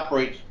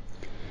operate.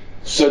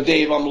 So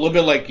Dave, I'm a little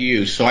bit like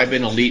you. So I've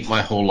been elite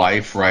my whole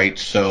life, right?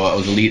 So I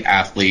was an elite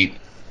athlete.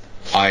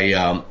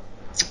 I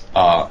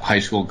high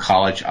school,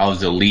 college, I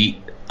was elite.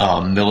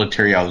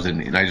 Military, I was a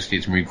United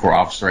States Marine Corps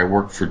officer. I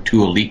worked for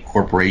 2 elite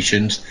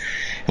corporations.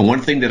 And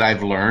one thing that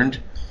I've learned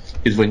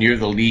is when you're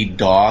the lead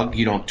dog,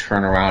 you don't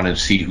turn around and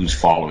see who's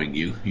following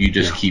you. You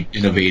just keep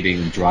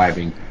innovating and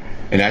driving.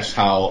 And that's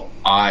how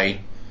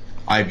I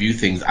view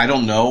things. I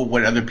don't know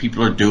what other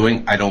people are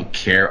doing. I don't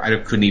care. I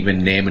couldn't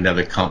even name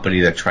another company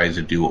that tries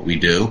to do what we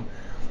do.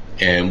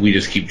 And we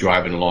just keep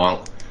driving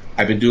along.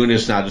 I've been doing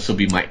this now. This will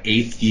be my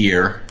 8th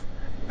year,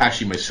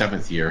 actually my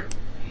 7th year.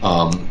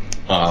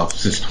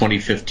 Since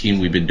 2015,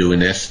 we've been doing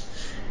this.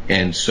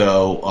 And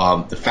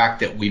so the fact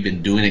that we've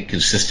been doing it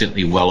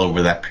consistently well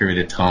over that period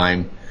of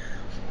time,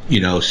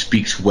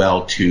 speaks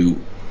well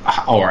to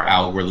how our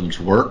algorithms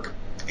work.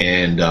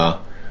 And,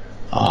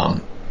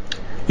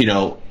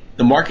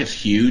 the market's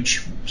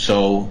huge.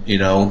 So,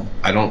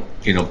 I don't,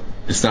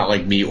 it's not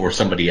like me or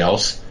somebody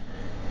else,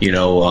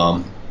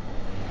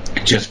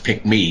 just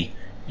pick me.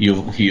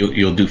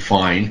 You'll do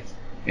fine.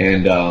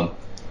 And,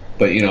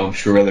 but, I'm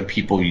sure other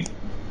people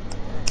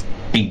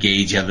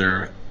engage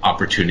other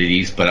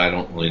opportunities, but I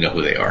don't really know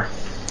who they are.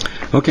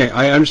 Okay,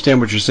 I understand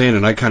what you're saying,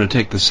 and I kind of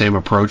take the same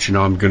approach.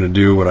 I'm going to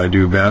do what I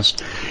do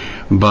best.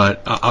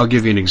 But I'll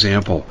give you an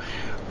example.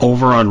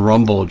 Over on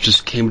Rumble, it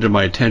just came to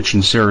my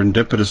attention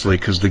serendipitously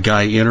because the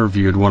guy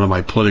interviewed one of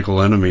my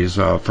political enemies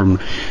from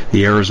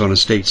the Arizona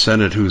State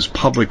Senate who's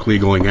publicly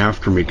going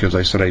after me because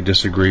I said I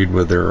disagreed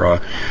with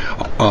their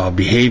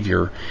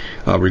behavior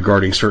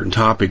regarding certain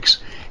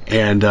topics.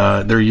 And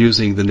they're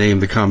using the name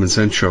The Common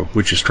Sense Show,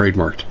 which is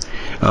trademarked.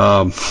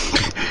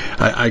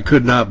 I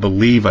could not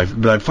believe,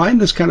 but I find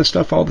this kind of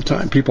stuff all the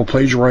time. People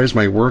plagiarize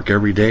my work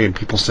every day, and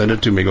people send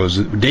it to me. Goes,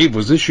 Dave,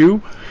 was this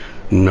you?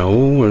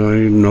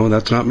 No,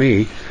 that's not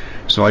me.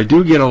 So I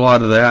do get a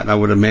lot of that, and I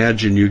would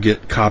imagine you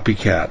get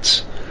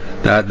copycats.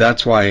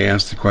 That's why I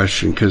asked the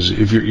question, because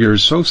if you're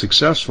so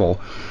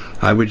successful,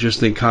 I would just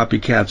think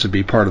copycats would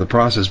be part of the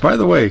process. By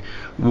the way,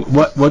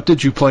 what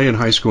did you play in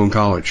high school and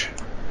college?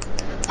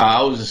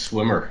 I was a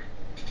swimmer.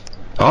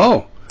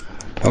 Oh,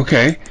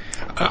 okay.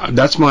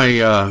 That's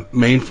my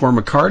main form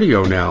of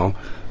cardio now.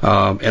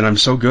 And I'm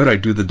so good I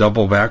do the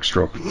double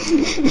backstroke.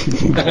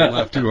 Don't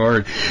laugh too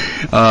hard.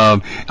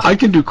 I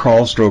can do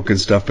crawl stroke and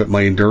stuff, but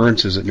my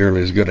endurance isn't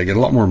nearly as good. I get a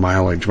lot more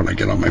mileage when I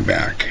get on my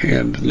back.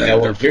 And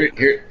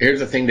here's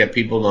the thing that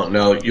people don't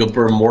know. You'll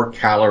burn more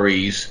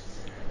calories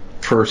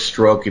per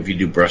stroke if you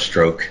do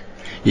breaststroke.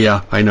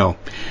 Yeah, I know.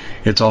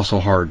 It's also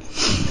hard.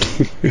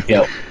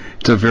 Yep.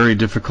 It's a very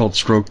difficult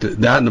stroke.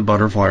 That and the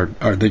butterfly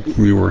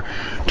we were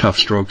tough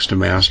strokes to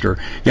master.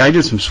 Yeah, I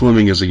did some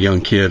swimming as a young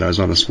kid. I was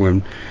on a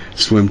swim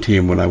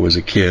team when I was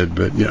a kid,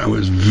 but I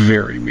was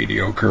very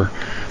mediocre.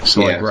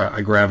 So yeah. I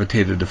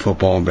gravitated to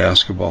football and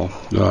basketball,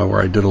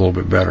 where I did a little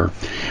bit better.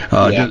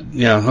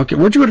 Okay.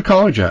 Where'd you go to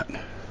college at?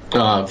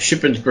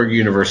 Shippensburg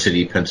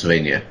University,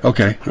 Pennsylvania.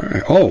 Okay. All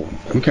right. Oh,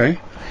 okay.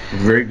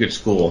 Very good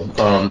school.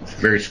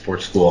 Very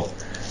sports school.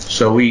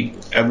 So we're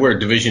a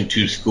Division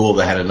II school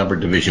that had a number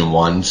of Division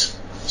Is,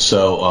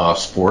 so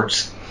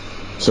sports.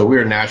 So we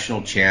were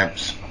national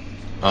champs,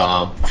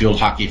 field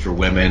hockey for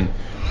women.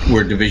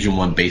 We're a Division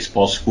I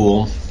baseball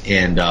school,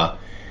 and our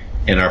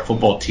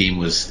football team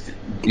was,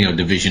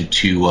 Division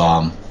II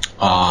in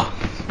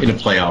the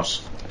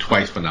playoffs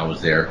twice when I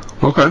was there.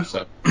 Okay.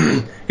 So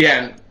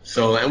yeah,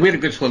 and we had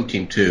a good swim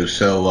team too.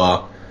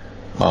 So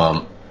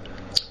so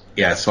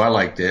I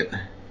liked it.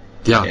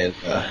 Yeah. And,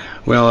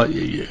 well,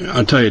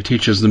 I'll tell you, it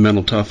teaches the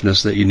mental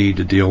toughness that you need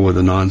to deal with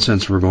the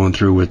nonsense we're going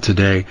through with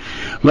today.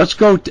 Let's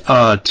go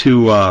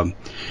to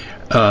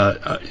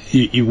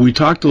we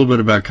talked a little bit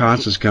about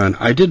Consiscon.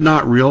 I did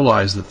not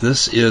realize that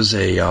this is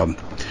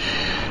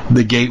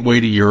the gateway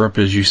to Europe,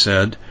 as you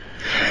said.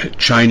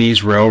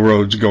 Chinese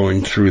railroads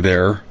going through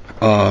there.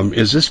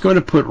 Is this going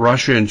to put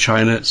Russia and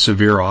China at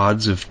severe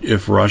odds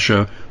if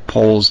Russia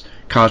pulls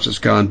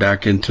Consiscon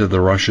back into the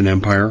Russian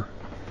Empire?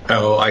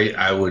 Oh,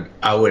 I would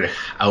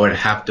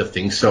have to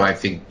think so. I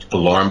think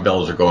alarm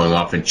bells are going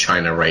off in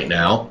China right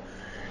now,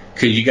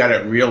 because you got to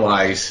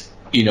realize,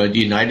 the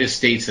United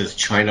States has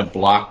China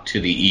blocked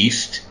to the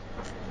east,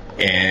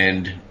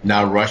 and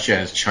now Russia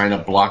has China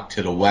blocked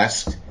to the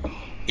west.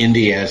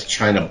 India has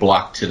China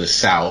blocked to the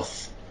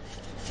south,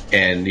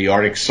 and the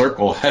Arctic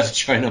Circle has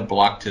China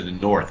blocked to the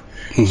north.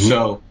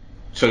 Mm-hmm.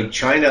 So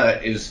China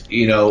is,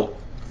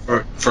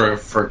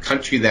 for a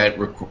country that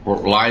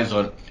relies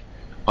on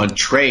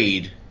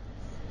trade.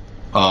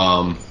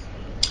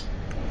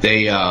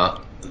 They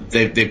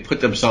put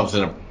themselves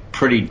in a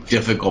pretty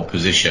difficult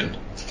position.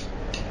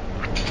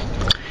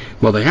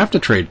 Well, they have to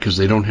trade because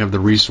they don't have the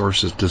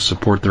resources to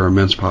support their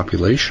immense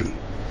population.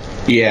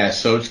 Yeah,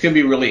 so it's going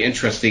to be really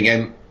interesting,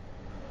 and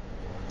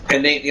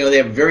they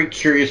have very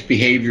curious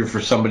behavior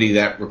for somebody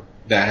that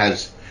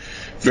has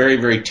very,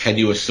 very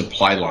tenuous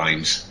supply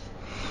lines.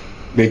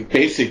 They've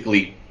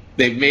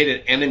made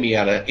an enemy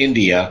out of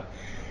India.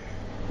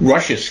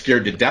 Russia's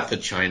scared to death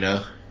of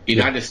China. The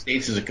United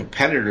States is a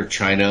competitor of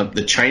China.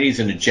 The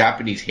Chinese and the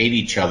Japanese hate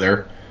each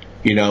other,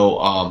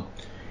 and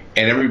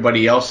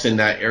everybody else in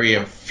that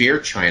area fear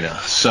China.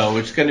 So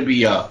it's going to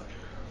be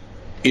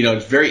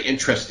it's very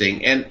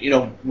interesting. And,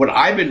 what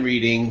I've been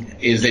reading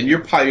is, and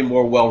you're probably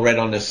more well-read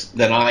on this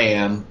than I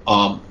am,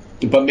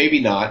 but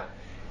maybe not,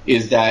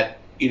 is that,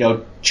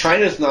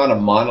 China's not a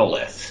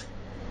monolith.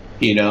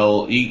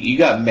 You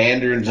got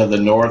Mandarins of the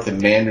north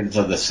and Mandarins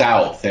of the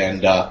south,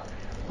 and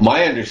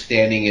my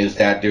understanding is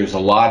that there's a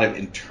lot of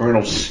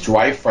internal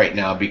strife right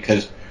now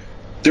because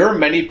there are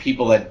many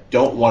people that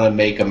don't want to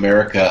make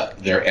America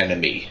their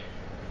enemy,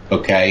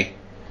 okay?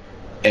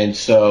 And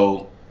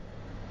so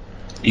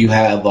you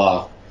have,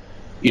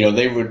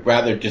 they would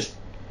rather just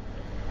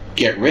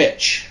get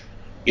rich,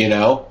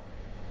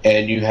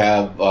 and you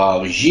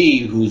have Xi,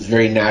 who's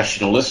very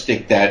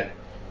nationalistic, that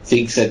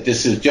thinks that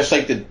this is just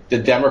like the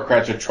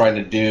Democrats are trying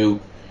to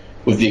do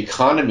with the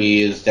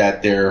economy, is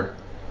that they're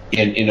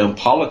in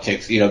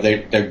politics,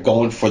 they're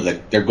going for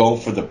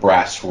the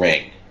brass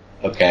ring,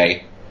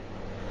 okay,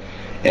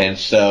 and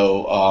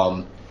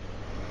so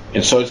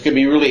it's going to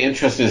be really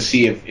interesting to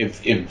see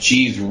if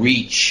Xi's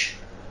reach,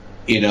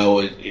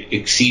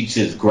 exceeds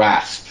his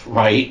grasp,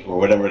 right, or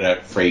whatever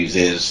that phrase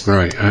is.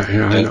 Right.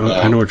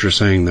 I know what you're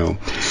saying, though.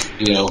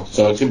 So it's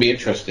going to be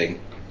interesting.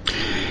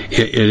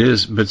 It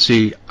is, but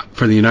see,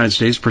 from the United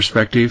States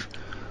perspective,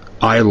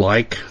 I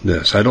like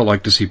this. I don't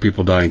like to see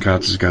people die in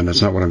Kazakhstan.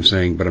 That's not what I'm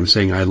saying, but I'm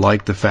saying I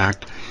like the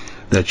fact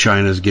that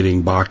China's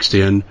getting boxed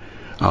in,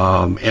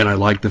 and I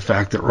like the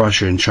fact that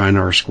Russia and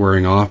China are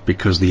squaring off,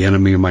 because the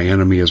enemy of my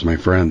enemy is my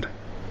friend.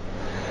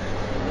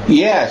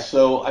 Yeah,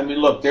 so I mean,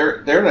 look,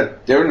 they're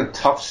in a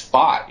tough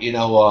spot.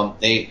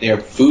 Their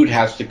food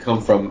has to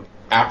come from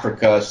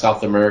Africa,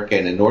 South America,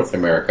 and in North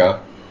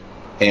America,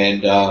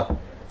 and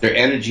their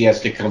energy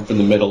has to come from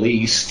the Middle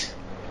East,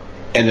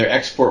 and their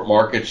export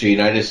markets are the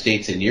United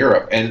States and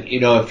Europe. And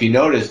if you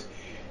notice,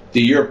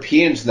 the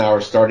Europeans now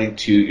you're starting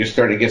to get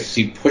to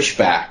see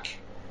pushback.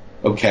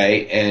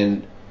 Okay,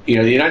 and the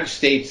United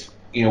States,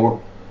 we're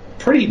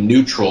pretty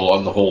neutral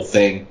on the whole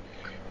thing,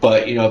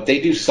 but if they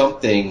do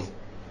something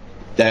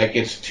that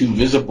gets too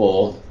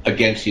visible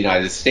against the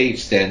United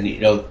States, then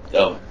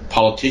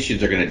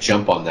politicians are going to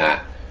jump on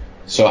that.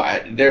 So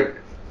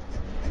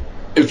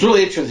it's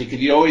really interesting,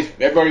 because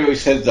everybody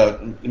always says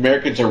the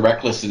Americans are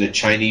reckless and the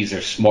Chinese are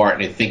smart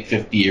and they think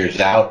 50 years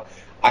out.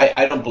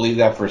 I don't believe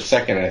that for a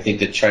second. I think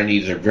the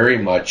Chinese are very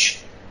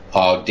much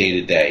day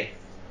to day,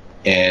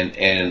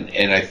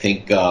 and I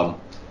think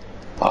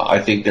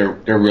they're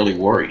really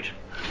worried.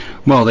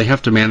 Well, they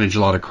have to manage a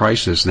lot of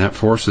crisis, and that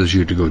forces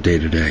you to go day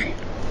to day.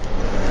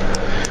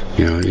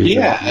 And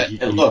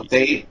look,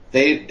 they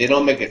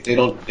don't make it. They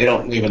don't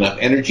have enough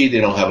energy. They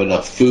don't have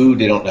enough food.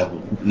 They don't have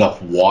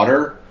enough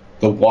water.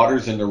 The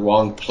water's in the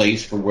wrong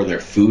place for where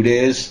their food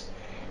is.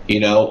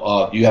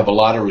 You have a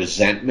lot of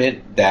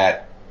resentment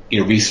that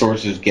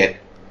resources get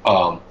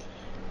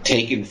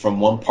taken from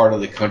one part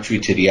of the country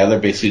to the other,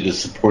 basically to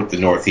support the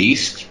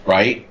Northeast,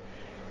 right?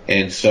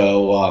 And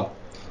so,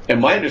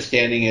 and my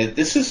understanding is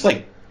this is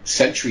like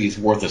centuries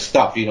worth of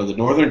stuff. The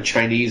Northern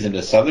Chinese and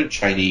the Southern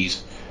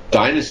Chinese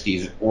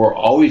dynasties were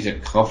always in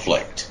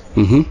conflict.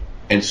 Mm-hmm.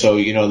 And so,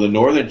 the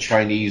Northern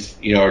Chinese,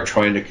 are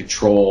trying to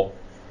control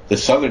the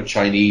Southern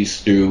Chinese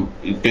through,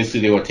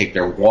 basically they want to take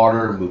their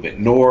water, move it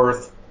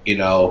north,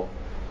 So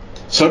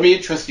it'll be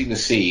interesting to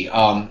see.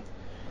 I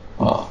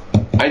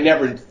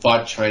never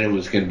thought China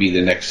was going to be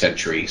the next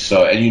century.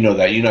 So, and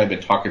that, and I've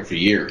been talking for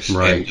years.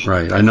 Right.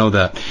 I know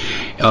that.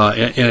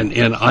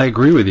 And I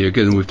agree with you,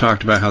 because we've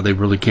talked about how they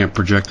really can't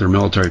project their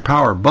military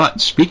power.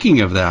 But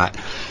speaking of that,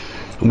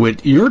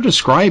 what you're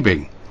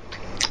describing,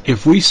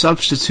 if we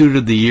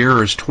substituted the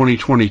year as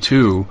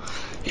 2022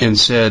 and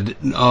said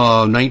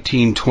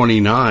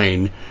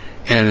 1929,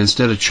 and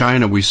instead of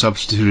China we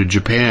substituted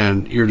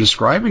Japan, you're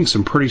describing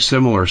some pretty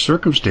similar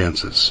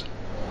circumstances.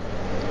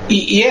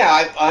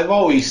 Yeah, I've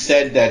always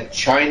said that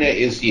China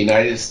is the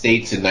United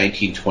States in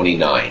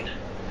 1929,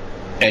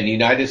 and the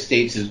United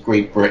States is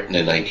Great Britain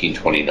in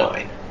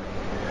 1929.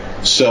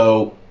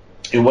 So,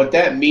 and what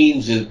that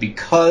means is,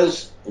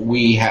 because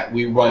we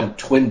run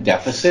twin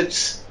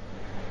deficits,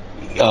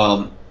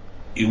 we're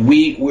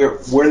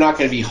not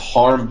going to be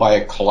harmed by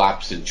a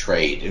collapse in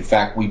trade. In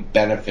fact, we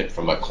benefit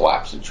from a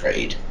collapse in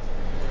trade.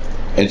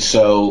 And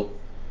so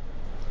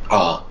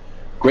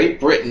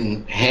Great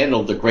Britain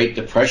handled the Great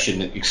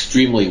Depression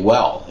extremely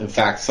well. In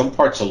fact, some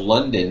parts of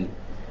London,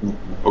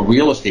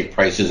 real estate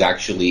prices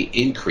actually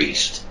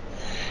increased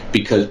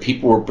because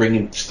people were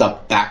bringing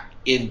stuff back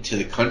into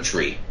the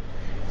country.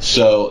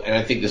 So, and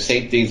I think the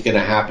same thing's going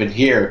to happen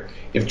here.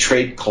 If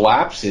trade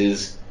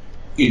collapses,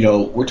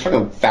 we're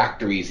talking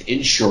factories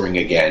inshoring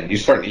again. You're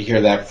starting to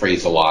hear that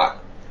phrase a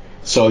lot.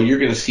 So you're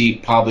going to see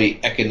probably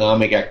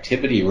economic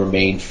activity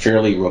remain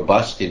fairly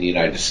robust in the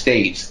United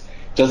States.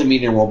 Doesn't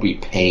mean there won't be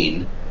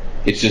pain.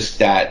 It's just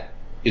that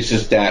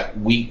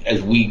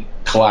as we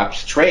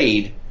collapse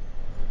trade,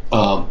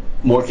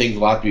 more things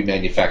will have to be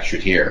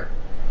manufactured here.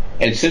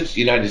 And since the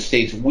United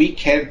States, we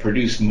can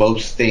produce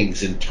most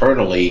things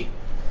internally.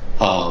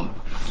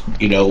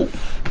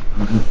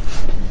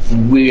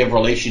 We have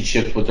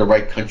relationships with the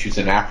right countries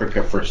in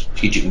Africa for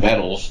strategic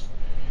metals,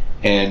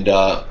 and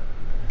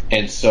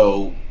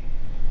so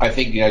I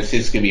think the United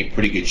States is going to be in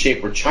pretty good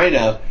shape. Where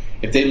China,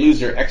 if they lose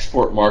their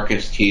export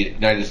markets to the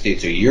United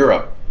States or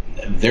Europe,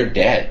 they're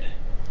dead.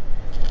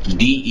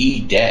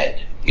 DE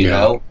dead. You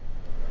know.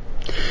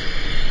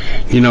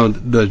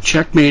 The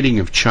checkmating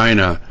of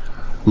China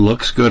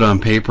looks good on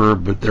paper,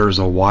 but there's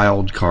a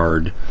wild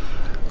card.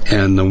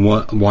 And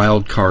the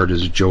wild card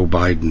is Joe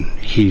Biden.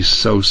 He's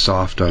so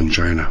soft on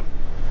China.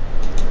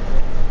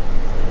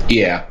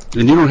 Yeah.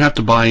 And you don't have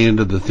to buy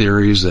into the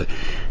theories that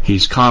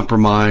he's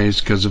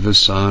compromised because of his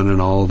son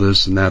and all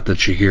this and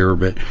that you hear,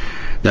 but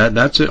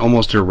that's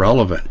almost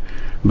irrelevant.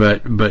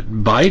 But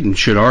Biden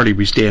should already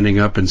be standing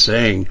up and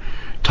saying,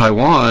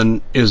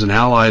 Taiwan is an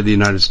ally of the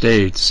United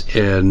States,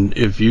 and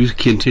if you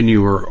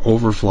continue your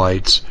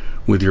overflights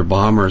with your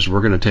bombers,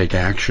 we're going to take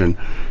action.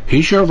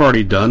 He should have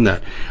already done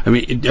that. I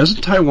mean,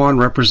 doesn't Taiwan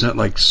represent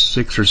like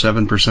 6 or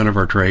 7% of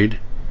our trade?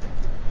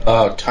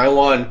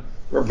 Taiwan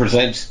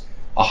represents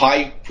a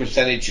high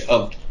percentage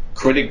of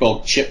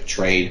critical chip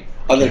trade.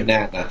 Other than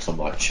that, not so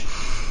much.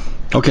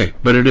 Okay,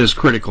 but it is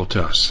critical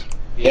to us.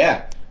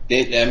 Yeah,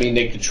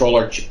 they control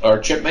our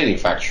chip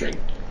manufacturing,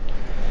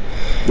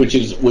 which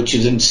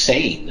is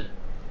insane.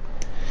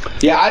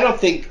 Yeah, I don't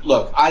think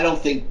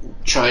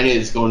China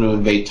is going to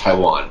invade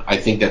Taiwan. I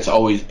think that's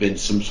always been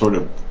some sort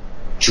of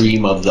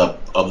dream of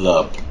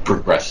the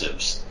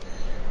progressives.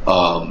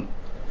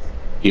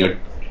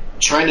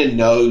 China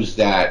knows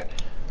that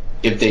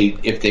if they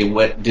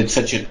did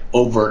such an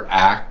overt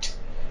act,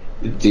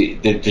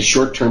 the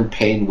short-term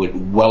pain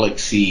would well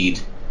exceed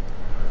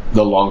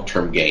the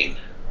long-term gain.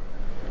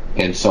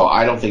 And so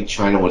I don't think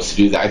China wants to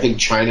do that. I think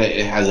China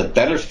has a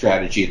better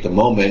strategy at the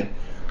moment.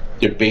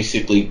 They're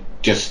basically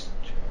just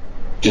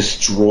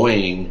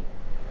destroying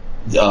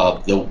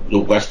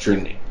the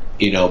Western,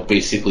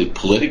 basically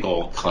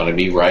political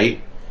economy,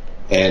 right?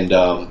 And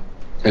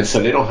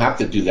so they don't have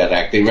to do that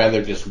act. They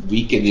rather just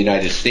weaken the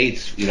United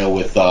States,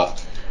 with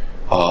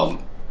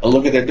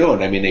look what they're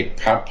doing. I mean, they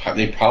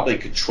probably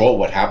control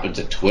what happens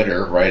at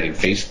Twitter, right, and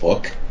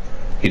Facebook.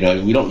 We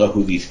don't know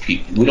who these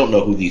people. We don't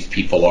know who these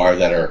people are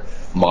that are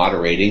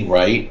moderating,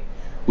 right?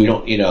 We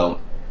don't know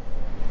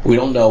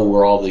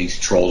where all these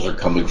trolls are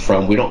coming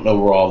from. We don't know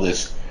where all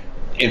this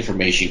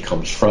information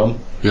comes from.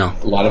 Yeah,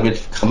 a lot of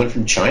it's coming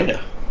from China,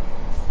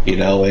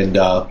 and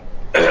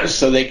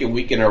so they can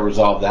weaken our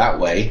resolve that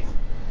way,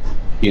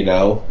 and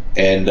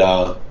and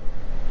I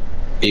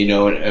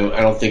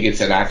don't think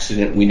it's an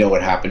accident. We know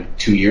what happened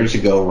 2 years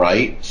ago,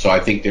 right? So I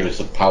think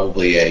there's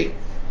probably a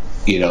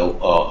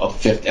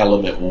fifth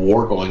element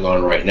war going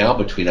on right now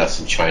between us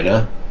and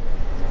China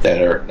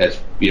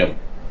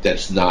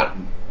that's not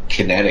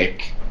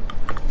kinetic.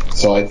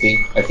 So I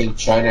think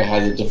China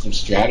has a different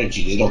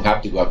strategy. They don't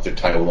have to go after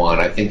Taiwan.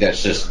 I think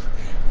that's just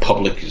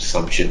public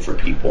consumption for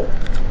people.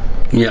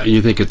 Yeah,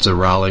 you think it's a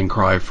rallying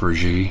cry for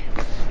Xi?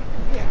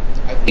 Yeah,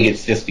 I think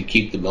it's just to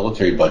keep the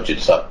military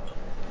budgets up.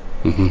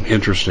 Mm-hmm.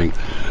 Interesting.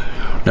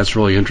 That's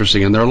really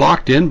interesting. And they're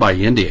locked in by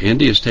India.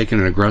 India's taken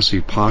an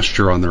aggressive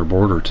posture on their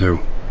border, too.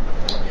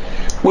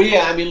 Well,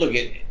 yeah, I mean, look,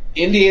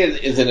 India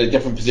is in a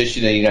different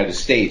position than the United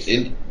States.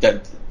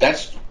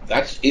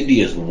 That's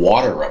India's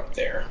water up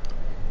there,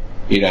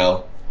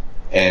 and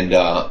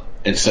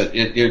so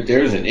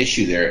there's an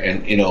issue there,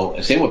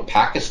 and same with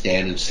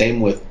Pakistan and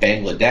same with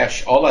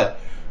Bangladesh, all that,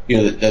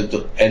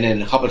 and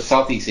then how about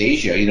Southeast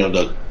Asia,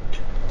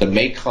 the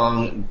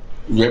Mekong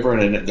River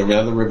and the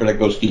other river that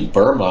goes through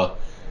Burma,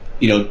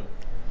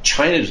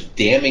 China's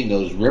damming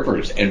those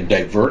rivers and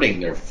diverting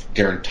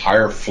their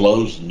entire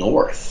flows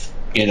north.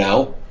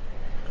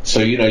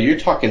 So you're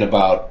talking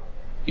about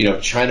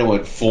China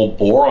went full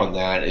bore on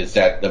that. Is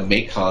that the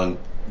Mekong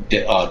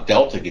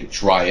Delta could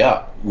dry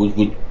up,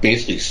 would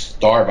basically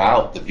starve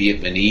out the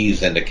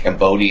Vietnamese and the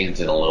Cambodians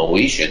and the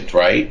Laotians,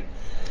 right?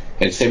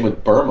 And same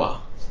with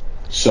Burma.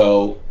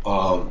 So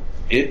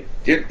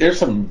there's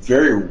some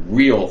very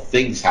real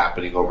things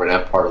happening over in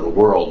that part of the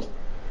world.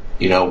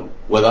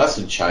 With us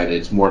in China,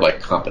 it's more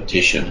like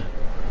competition.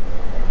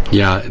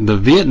 Yeah, the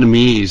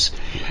Vietnamese.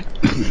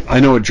 I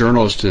know a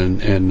journalist in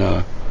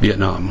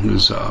Vietnam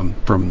who's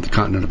from the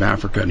continent of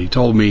Africa, and he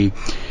told me,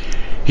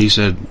 he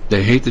said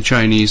they hate the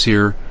Chinese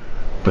here,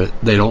 but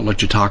they don't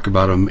let you talk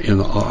about them in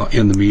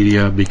the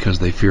media because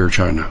they fear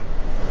China.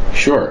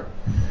 Sure.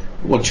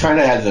 Well,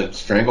 China has a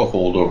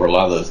stranglehold over a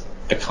lot of those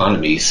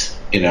economies,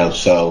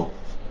 so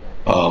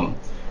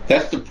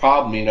that's the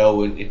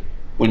problem,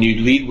 when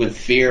you lead with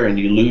fear and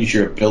you lose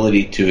your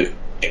ability to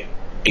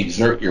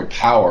exert your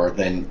power,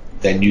 then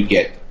you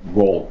get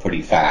rolled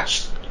pretty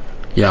fast.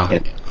 Yeah.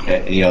 And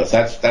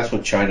that's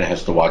what China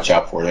has to watch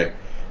out for. They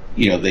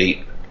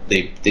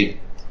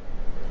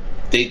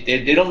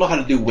don't know how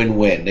to do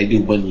win-win. They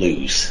do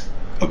win-lose.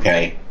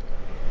 Okay.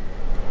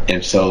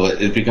 And so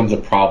it becomes a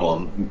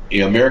problem.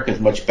 America's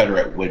much better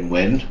at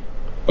win-win.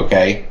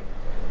 Okay.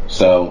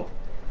 So.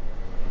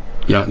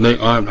 Yeah,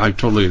 I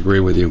totally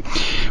agree with you.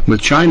 With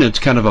China, it's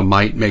kind of a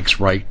might makes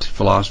right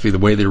philosophy. The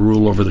way they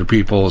rule over their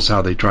people is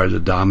how they try to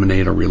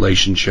dominate a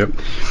relationship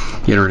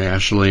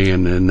internationally,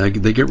 and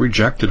they get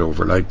rejected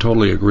over it. I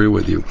totally agree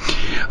with you.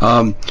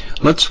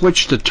 Let's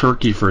switch to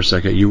Turkey for a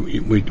second.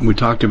 We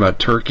talked about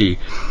Turkey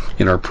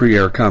in our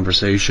pre-air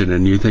conversation,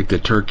 and you think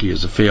that Turkey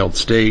is a failed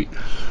state.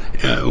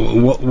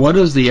 What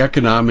is the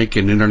economic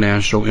and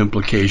international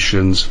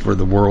implications for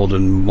the world,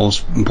 and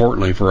most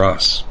importantly for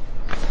us?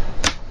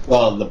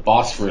 Well, the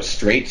Bosphorus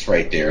Straits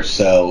right there,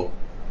 so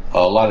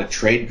a lot of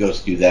trade goes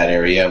through that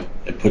area.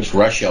 It puts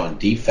Russia on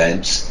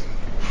defense.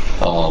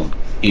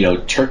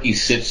 Turkey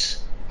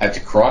sits at the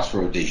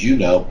crossroads, as you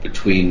know,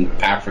 between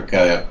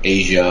Africa,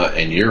 Asia,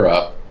 and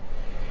Europe.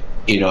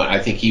 I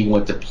think he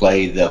wanted to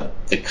play the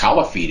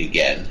caliphate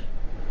again.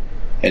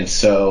 And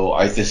so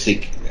I just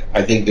think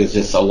I think there's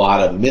just a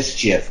lot of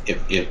mischief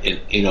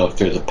if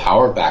there's a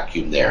power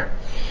vacuum there.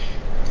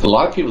 A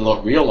lot of people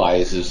don't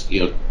realize is,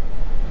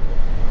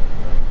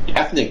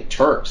 ethnic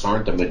Turks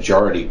aren't the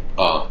majority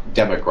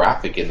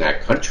demographic in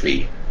that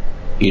country.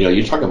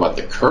 You're talking about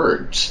the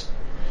Kurds.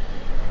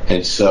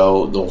 And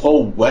so the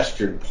whole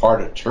western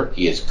part of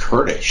Turkey is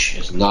Kurdish,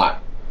 it's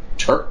not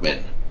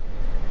Turkmen.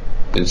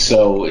 And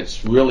so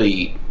it's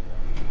really,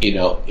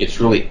 it's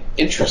really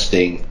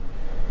interesting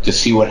to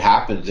see what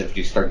happens if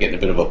you start getting a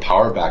bit of a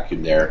power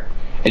vacuum there.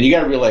 And you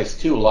got to realize,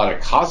 too, a lot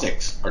of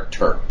Kazakhs are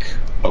Turk,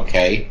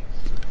 okay,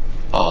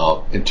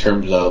 in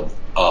terms of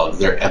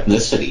their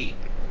ethnicity.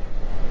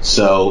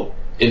 So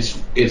it's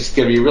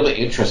going to be really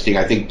interesting.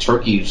 I think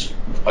Turkey's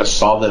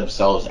saw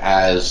themselves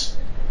as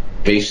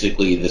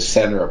basically the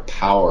center of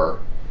power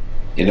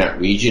in that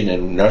region,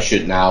 and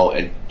Russia now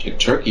and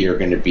Turkey are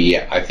going to be,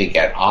 I think,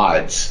 at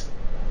odds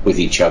with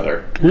each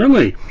other.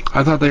 Really?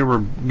 I thought they were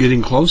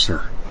getting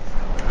closer.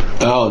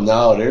 Oh,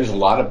 no, there's a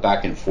lot of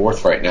back and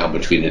forth right now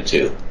between the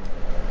two.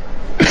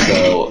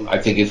 So I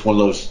think it's one of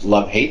those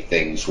love-hate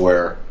things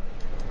where,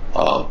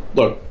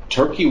 look,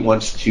 Turkey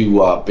wants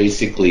to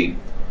basically,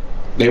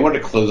 they want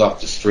to close off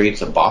the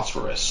Straits of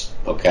Bosphorus,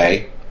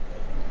 okay?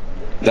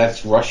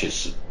 That's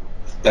Russia's,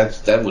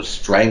 that would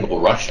strangle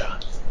Russia.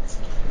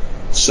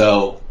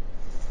 So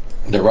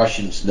the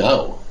Russians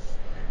know.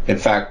 In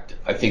fact,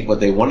 I think what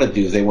they want to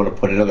do is they want to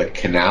put another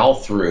canal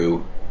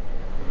through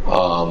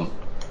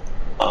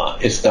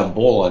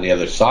Istanbul on the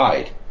other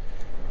side,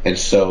 and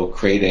so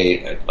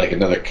create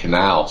another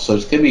canal. So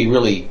it's going to be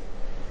really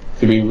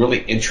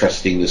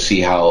interesting to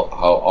see how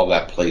all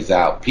that plays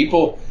out.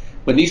 People,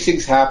 when these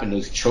things happen,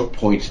 those choke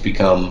points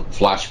become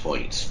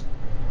flashpoints,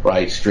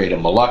 right? Strait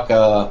of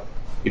Malacca,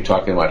 you're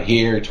talking about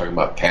here, you're talking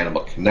about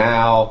Panama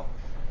Canal,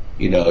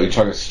 you're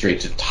talking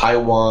Straits of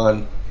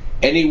Taiwan,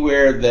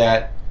 anywhere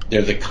that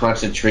there's a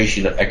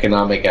concentration of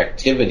economic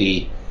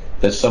activity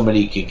that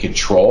somebody can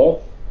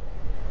control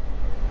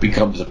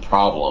becomes a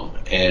problem.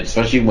 And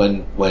especially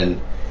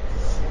when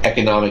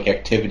economic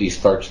activity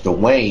starts to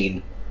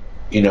wane,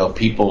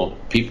 people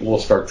will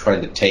start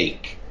trying to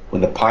take.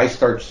 When the pie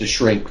starts to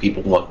shrink,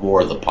 people want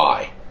more of the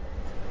pie.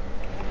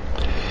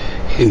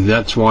 And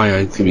that's why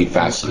it's going to be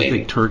fascinating. I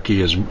think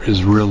Turkey is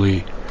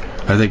really,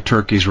 I think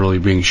Turkey's really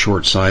being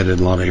short-sighted in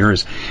a lot of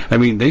areas. I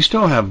mean, we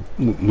still have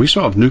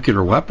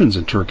nuclear weapons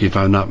in Turkey, if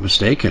I'm not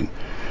mistaken.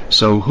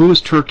 So who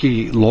is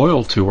Turkey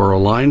loyal to or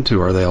aligned to?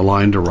 Are they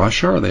aligned to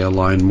Russia, or are they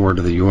aligned more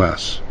to the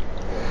U.S.?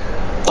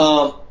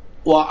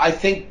 Well, I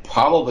think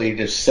probably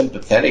they're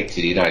sympathetic to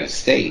the United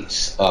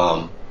States.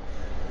 Erdogan,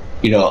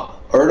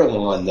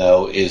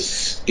 though,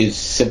 is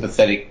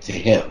sympathetic to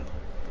him.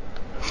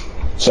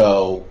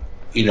 So,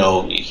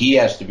 he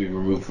has to be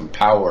removed from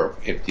power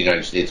if the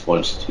United States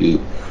wants to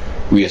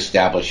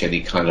reestablish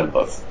any kind of,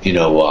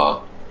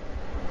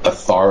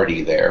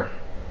 authority there.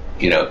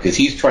 Because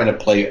he's trying to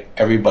play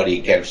everybody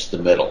against the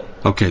middle.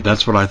 Okay,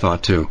 that's what I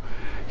thought, too.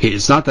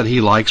 It's not that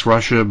he likes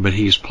Russia, but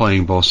he's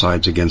playing both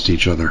sides against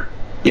each other.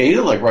 Yeah, he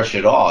doesn't like Russia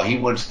at all. He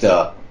wants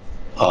to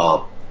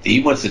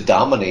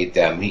dominate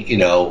them.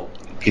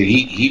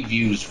 He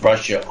views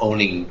Russia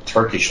owning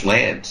Turkish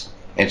lands,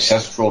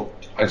 ancestral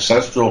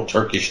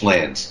Turkish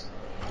lands.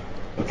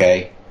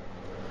 Okay?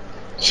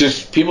 It's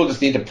just, people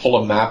just need to pull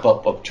a map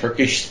up of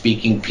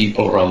Turkish-speaking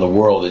people around the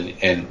world,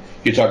 and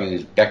you're talking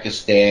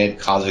Uzbekistan,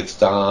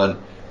 Kazakhstan,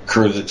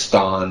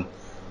 Kyrgyzstan.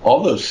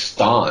 All those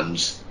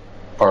stans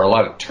are a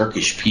lot of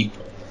Turkish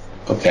people.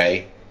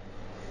 Okay?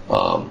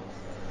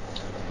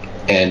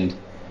 And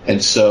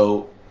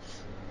so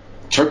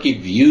Turkey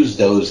views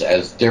those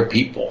as their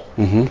people.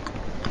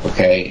 Mm-hmm.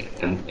 Okay?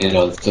 And,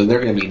 so they're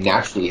going to be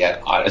naturally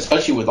at odds,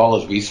 especially with all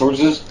those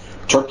resources.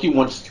 Turkey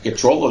wants to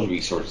control those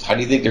resources. How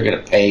do you think they're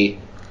going to pay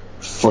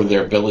for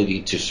their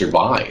ability to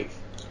survive?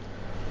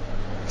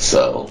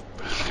 So,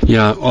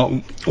 yeah,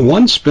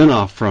 one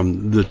spinoff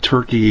from the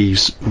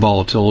Turkey's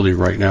volatility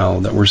right now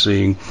that we're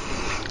seeing,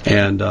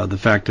 and the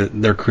fact that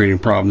they're creating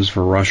problems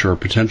for Russia, or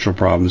potential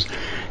problems,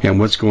 and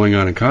what's going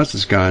on in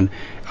Kazakhstan,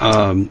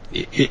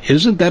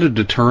 isn't that a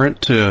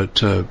deterrent to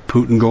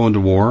Putin going to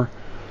war?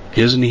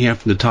 Isn't he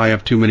having to tie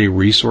up too many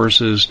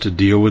resources to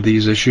deal with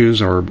these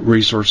issues, or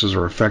resources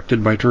are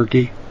affected by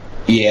Turkey?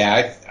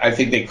 Yeah, I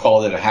think they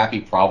call it a happy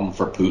problem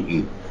for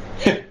Putin.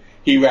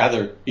 He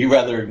rather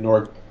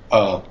ignore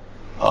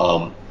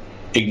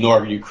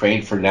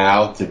Ukraine for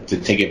now to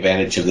take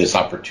advantage of this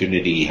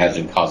opportunity he has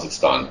in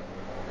Kazakhstan.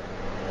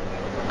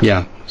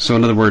 Yeah. So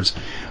in other words,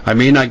 I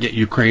may not get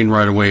Ukraine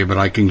right away, but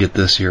I can get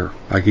this here.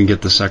 I can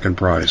get the second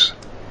prize.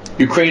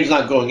 Ukraine's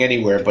not going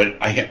anywhere,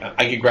 but I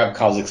can grab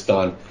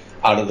Kazakhstan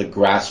out of the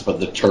grasp of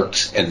the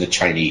Turks and the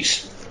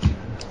Chinese.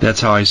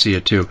 That's how I see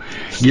it too.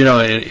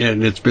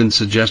 And it's been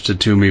suggested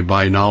to me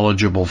by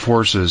knowledgeable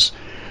forces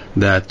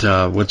that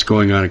what's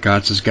going on in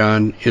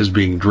Kazakhstan is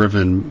being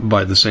driven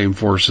by the same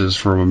forces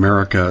from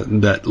America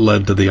that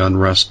led to the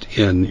unrest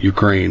in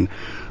Ukraine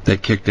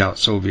that kicked out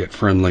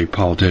Soviet-friendly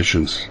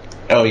politicians.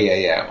 Oh,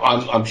 yeah.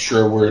 I'm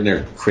sure we're in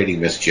there creating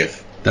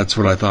mischief. That's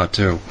what I thought,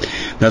 too.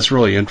 That's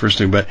really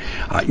interesting. But,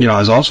 I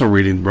was also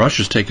reading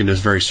Russia's taking this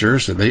very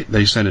seriously.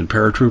 They sent in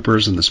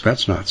paratroopers and the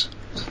Spetsnaz.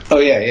 Oh,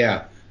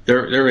 yeah.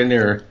 They're in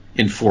there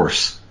in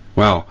force.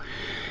 Wow.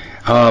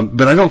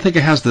 But I don't think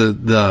it has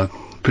the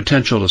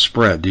potential to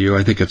spread. Do you?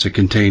 I think it's a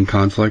contained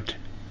conflict.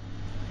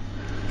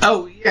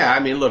 Oh, yeah.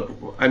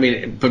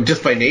 But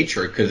just by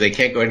nature, because they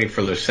can't go any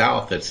further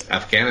south. It's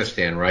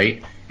Afghanistan,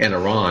 right? And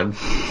Iran.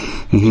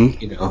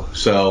 Mm-hmm.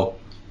 So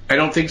I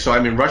don't think so.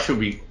 Russia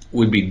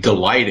would be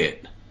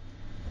delighted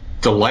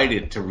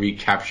to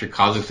recapture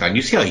Kazakhstan.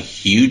 You see how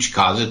huge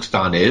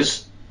Kazakhstan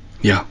is?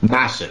 Yeah.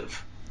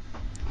 Massive.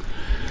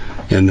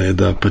 And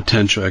the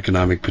potential,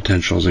 economic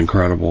potential is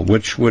incredible,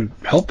 which would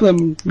help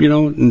them,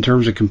 in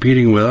terms of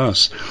competing with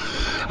us.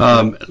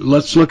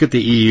 Let's look at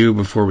the EU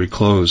before we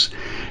close,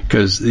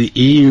 because the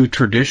EU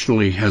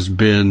traditionally has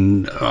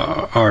been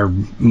our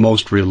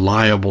most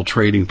reliable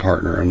trading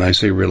partner. And I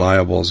say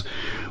reliable as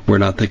we're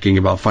not thinking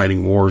about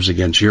fighting wars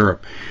against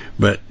Europe.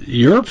 But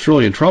Europe's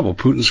really in trouble.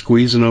 Putin's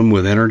squeezing them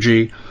with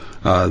energy.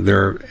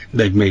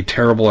 They've made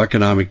terrible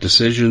economic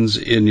decisions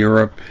in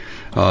Europe.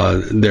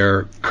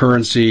 Their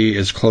currency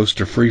is close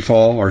to free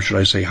fall, or should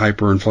I say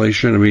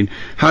hyperinflation.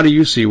 How do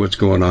you see what's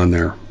going on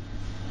there?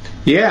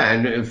 Yeah,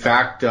 and in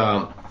fact,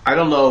 I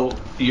don't know,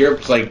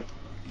 Europe's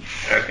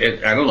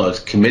it's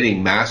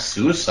committing mass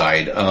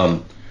suicide.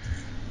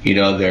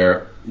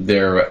 Their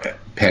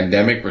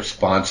pandemic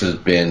response has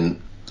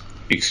been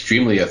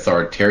extremely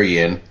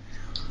authoritarian.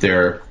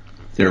 Their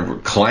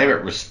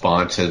climate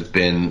response has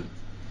been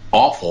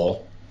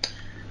awful.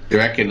 Their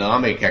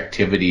economic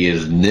activity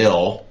is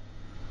nil.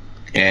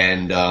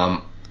 And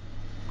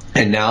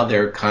now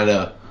they're kind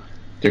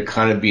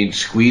of being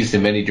squeezed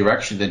in many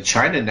directions. And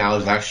China now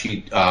is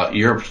actually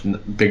Europe's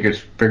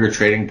bigger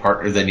trading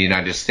partner than the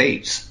United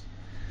States.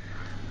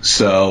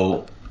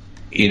 So,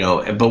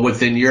 but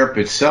within Europe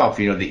itself,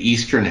 the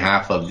eastern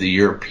half of the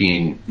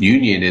European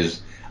Union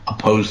is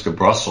opposed to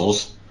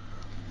Brussels.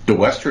 The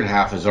western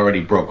half has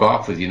already broke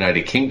off with the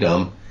United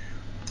Kingdom,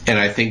 and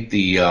I think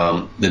the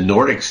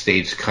Nordic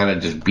states kind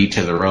of just beat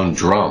to their own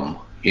drum,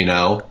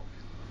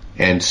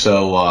 And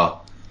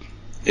so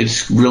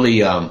it's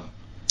really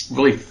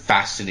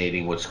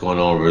fascinating what's going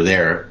on over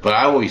there. But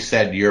I always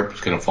said Europe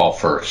is going to fall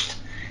first,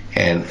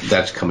 and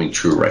that's coming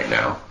true right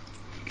now.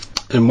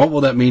 And what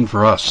will that mean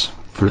for us,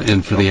 for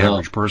the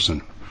average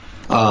person?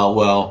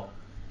 America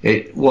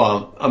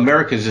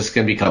is just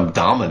going to become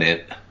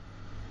dominant.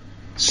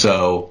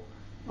 So,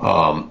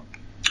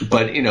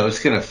 but it's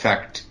going to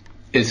affect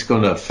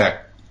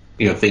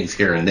things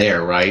here and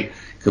there, right?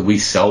 Because we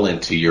sell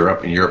into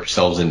Europe and Europe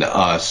sells into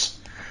us.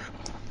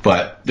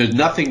 But there's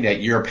nothing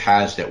that Europe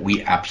has that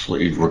we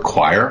absolutely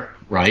require,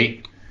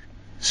 right?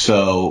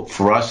 So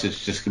for us,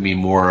 it's just going to be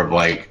more of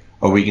like,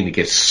 are we going to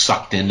get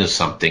sucked into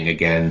something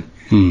again,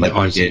 like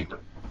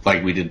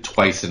we did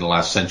twice in the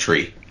last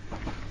century?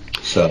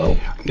 So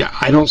yeah,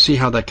 I don't see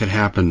how that could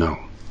happen, though.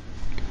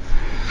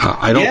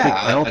 I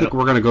don't think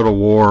we're going to go to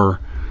war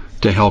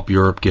to help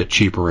Europe get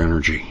cheaper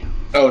energy.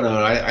 Oh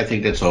no, I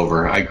think that's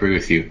over. I agree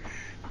with you.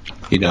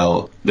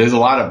 There's a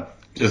lot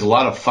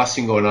of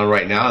fussing going on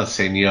right now,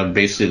 saying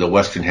basically the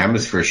Western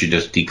Hemisphere should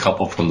just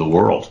decouple from the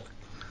world.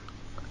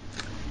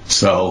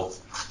 So,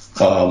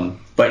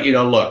 but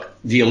look,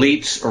 the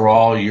elites are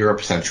all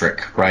Europe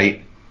centric,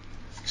 right?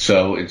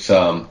 So it's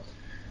they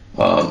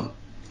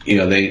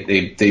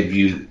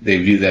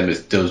view them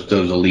as those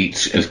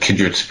elites as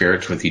kindred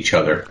spirits with each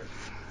other.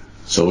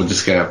 So we're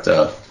just gonna have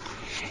to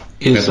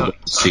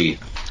see.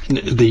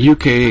 The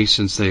UK,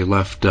 since they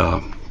left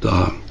the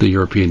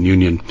European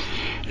Union,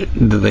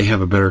 do they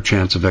have a better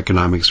chance of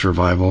economic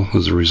survival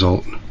as a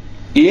result?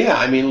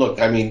 Yeah,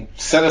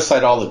 set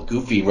aside all the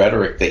goofy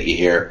rhetoric that you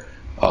hear.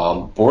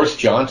 Boris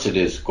Johnson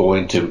is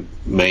going to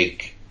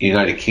make the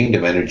United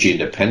Kingdom energy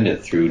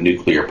independent through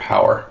nuclear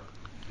power.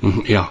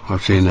 Yeah,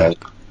 I've seen that.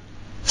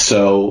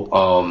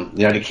 So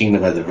the United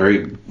Kingdom has a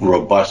very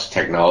robust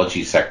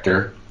technology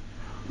sector,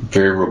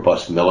 very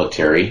robust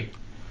military.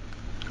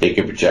 They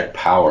can project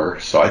power,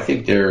 so I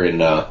think they're in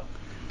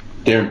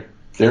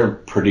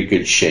pretty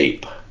good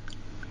shape.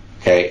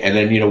 Okay, and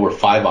then we're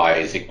Five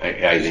Eyesing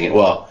it.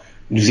 Well,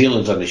 New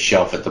Zealand's on the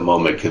shelf at the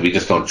moment because we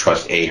just don't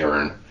trust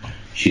Ahern.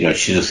 She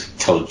just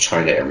tells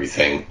China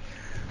everything.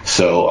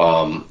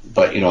 So,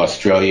 but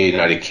Australia,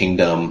 United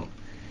Kingdom,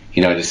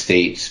 United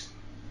States,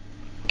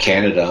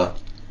 Canada.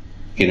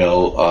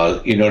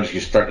 Notice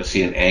you're starting to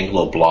see an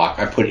Anglo bloc.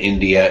 I put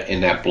India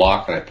in that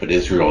bloc, and I put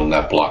Israel in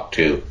that bloc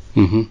too.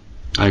 Mm-hmm.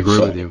 I agree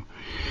with you.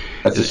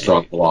 That's a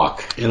strong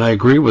bloc. And I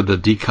agree with the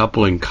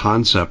decoupling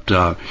concept,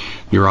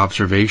 your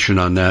observation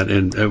on that,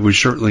 and it would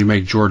certainly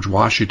make George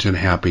Washington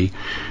happy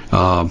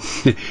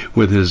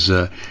with his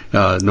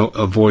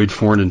avoid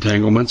foreign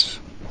entanglements.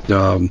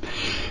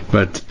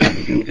 But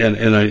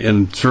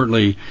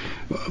certainly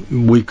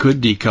we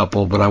could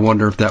decouple, but I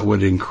wonder if that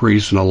would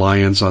increase an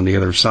alliance on the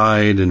other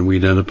side, and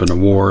we'd end up in a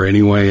war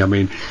anyway.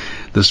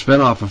 The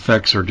spin-off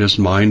effects are just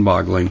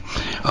mind-boggling.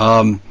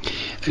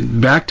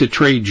 back to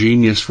Trade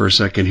Genius for a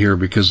second here,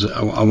 because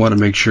I want to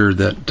make sure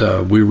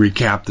that we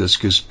recap this,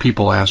 because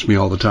people ask me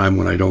all the time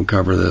when I don't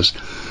cover this.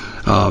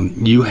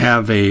 You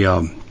have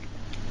a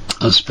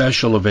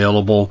special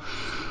available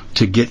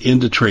to get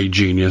into Trade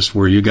Genius,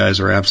 where you guys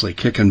are absolutely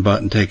kicking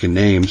butt and taking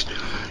names,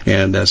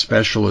 and that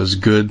special is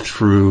good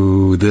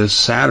through this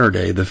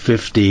Saturday, the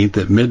 15th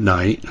at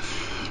midnight,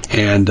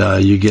 and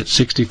you get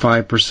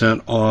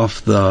 65%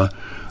 off the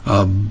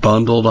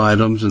bundled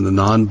items, and the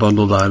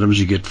non-bundled items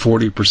you get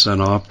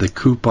 40% off. The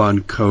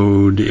coupon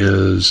code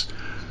is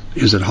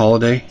it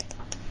holiday?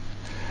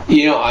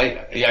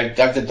 I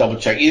have to double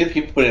check. Either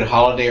people put in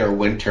holiday or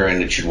winter,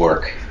 and it should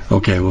work.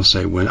 Okay, we'll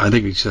say I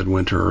think he said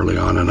winter early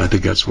on, and I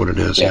think that's what it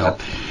is. Yeah.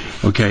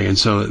 Okay, and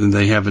so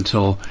they have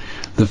until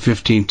the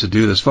 15th to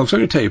do this. Folks, I'm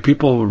going to tell you,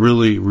 people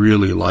really,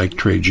 really like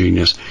Trade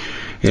Genius.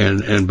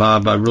 And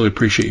Bob, I really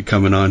appreciate you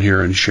coming on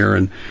here and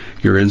sharing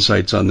your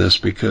insights on this,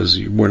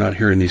 because we're not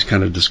hearing these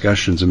kind of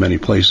discussions in many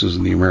places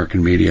in the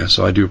American media.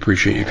 So I do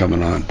appreciate you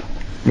coming on.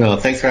 No,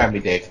 thanks for having me,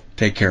 Dave.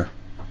 Take care.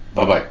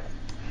 Bye-bye.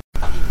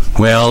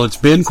 Well, it's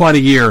been quite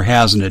a year,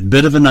 hasn't it?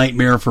 Bit of a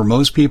nightmare for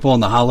most people,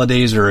 and the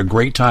holidays are a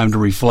great time to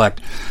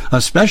reflect,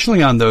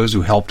 especially on those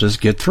who helped us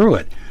get through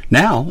it.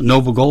 Now,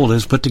 Noble Gold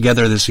has put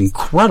together this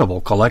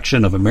incredible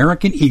collection of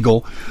American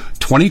Eagle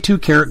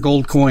 22-karat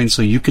gold coins,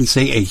 so you can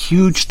say a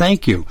huge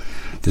thank you.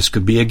 This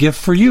could be a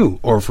gift for you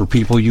or for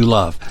people you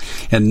love.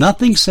 And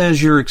nothing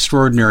says you're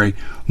extraordinary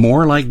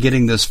more like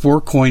getting this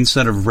 4-coin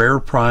set of rare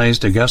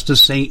prized Augusta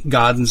St.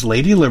 Gaudens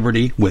Lady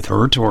Liberty with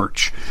her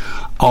torch.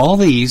 All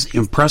these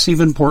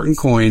impressive, important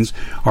coins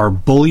are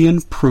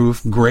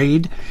bullion-proof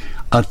grade,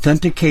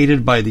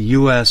 authenticated by the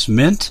U.S.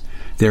 Mint.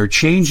 They're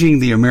changing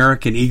the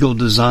American Eagle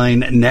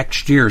design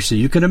next year, so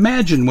you can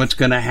imagine what's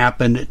going to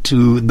happen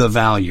to the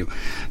value.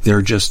 There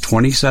are just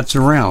 20 sets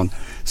around,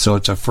 so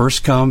it's a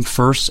first-come,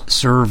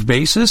 first-served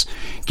basis.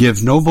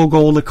 Give Noble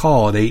Gold a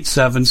call at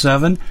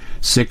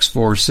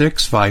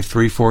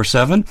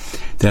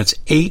 877-646-5347. That's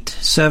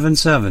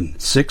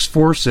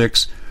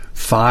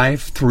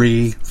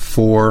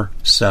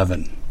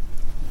 877-646-5347.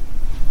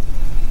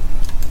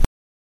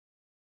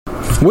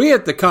 We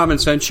at the Common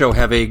Sense Show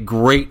have a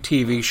great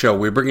TV show.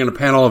 We bring in a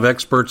panel of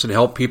experts that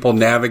help people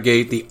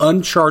navigate the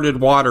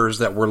uncharted waters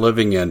that we're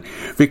living in.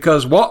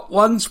 Because what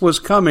once was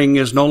coming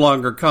is no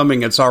longer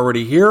coming. It's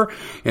already here,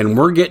 and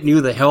we're getting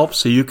you the help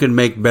so you can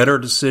make better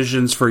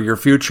decisions for your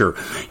future.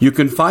 You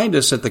can find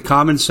us at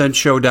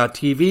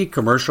thecommonsenseshow.tv,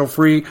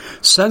 commercial-free,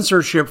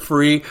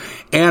 censorship-free,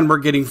 and we're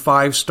getting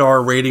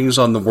 5-star ratings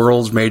on the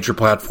world's major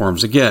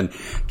platforms. Again,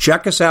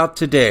 check us out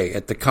today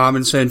at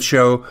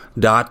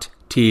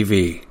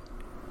thecommonsenseshow.tv.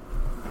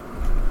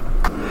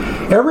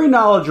 Every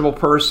knowledgeable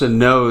person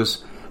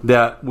knows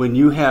that when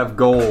you have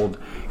gold,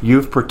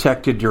 you've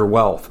protected your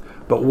wealth.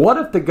 But what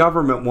if the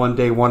government one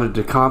day wanted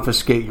to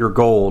confiscate your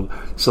gold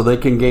so they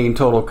can gain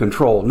total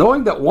control,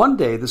 knowing that one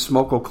day the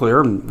smoke will clear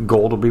and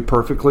gold will be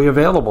perfectly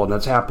available, and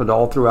that's happened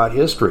all throughout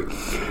history.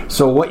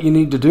 So what you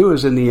need to do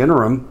is, in the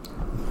interim,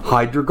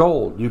 hide your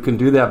gold. You can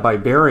do that by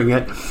burying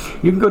it.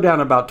 You can go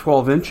down about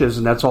 12 inches,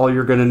 and that's all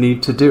you're going to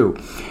need to do.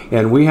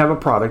 And we have a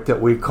product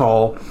that we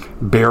call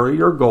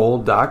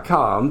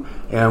buryyourgold.com,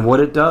 and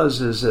what it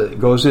does is it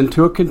goes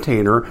into a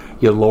container.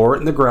 You lower it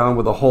in the ground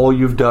with a hole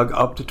you've dug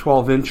up to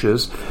 12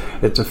 inches.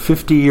 It's a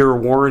 50-year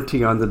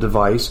warranty on the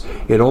device.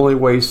 It only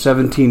weighs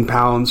 17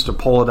 pounds to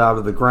pull it out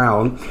of the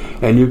ground,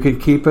 and you can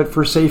keep it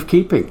for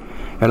safekeeping.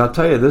 And I'll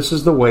tell you, this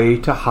is the way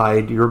to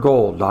hide your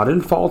gold. Not in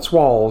false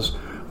walls,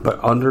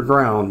 but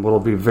underground, will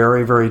be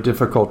very, very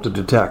difficult to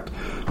detect.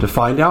 To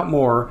find out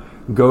more,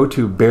 go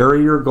to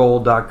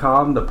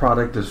buryyourgold.com. The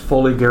product is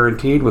fully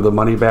guaranteed with a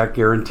money-back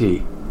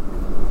guarantee.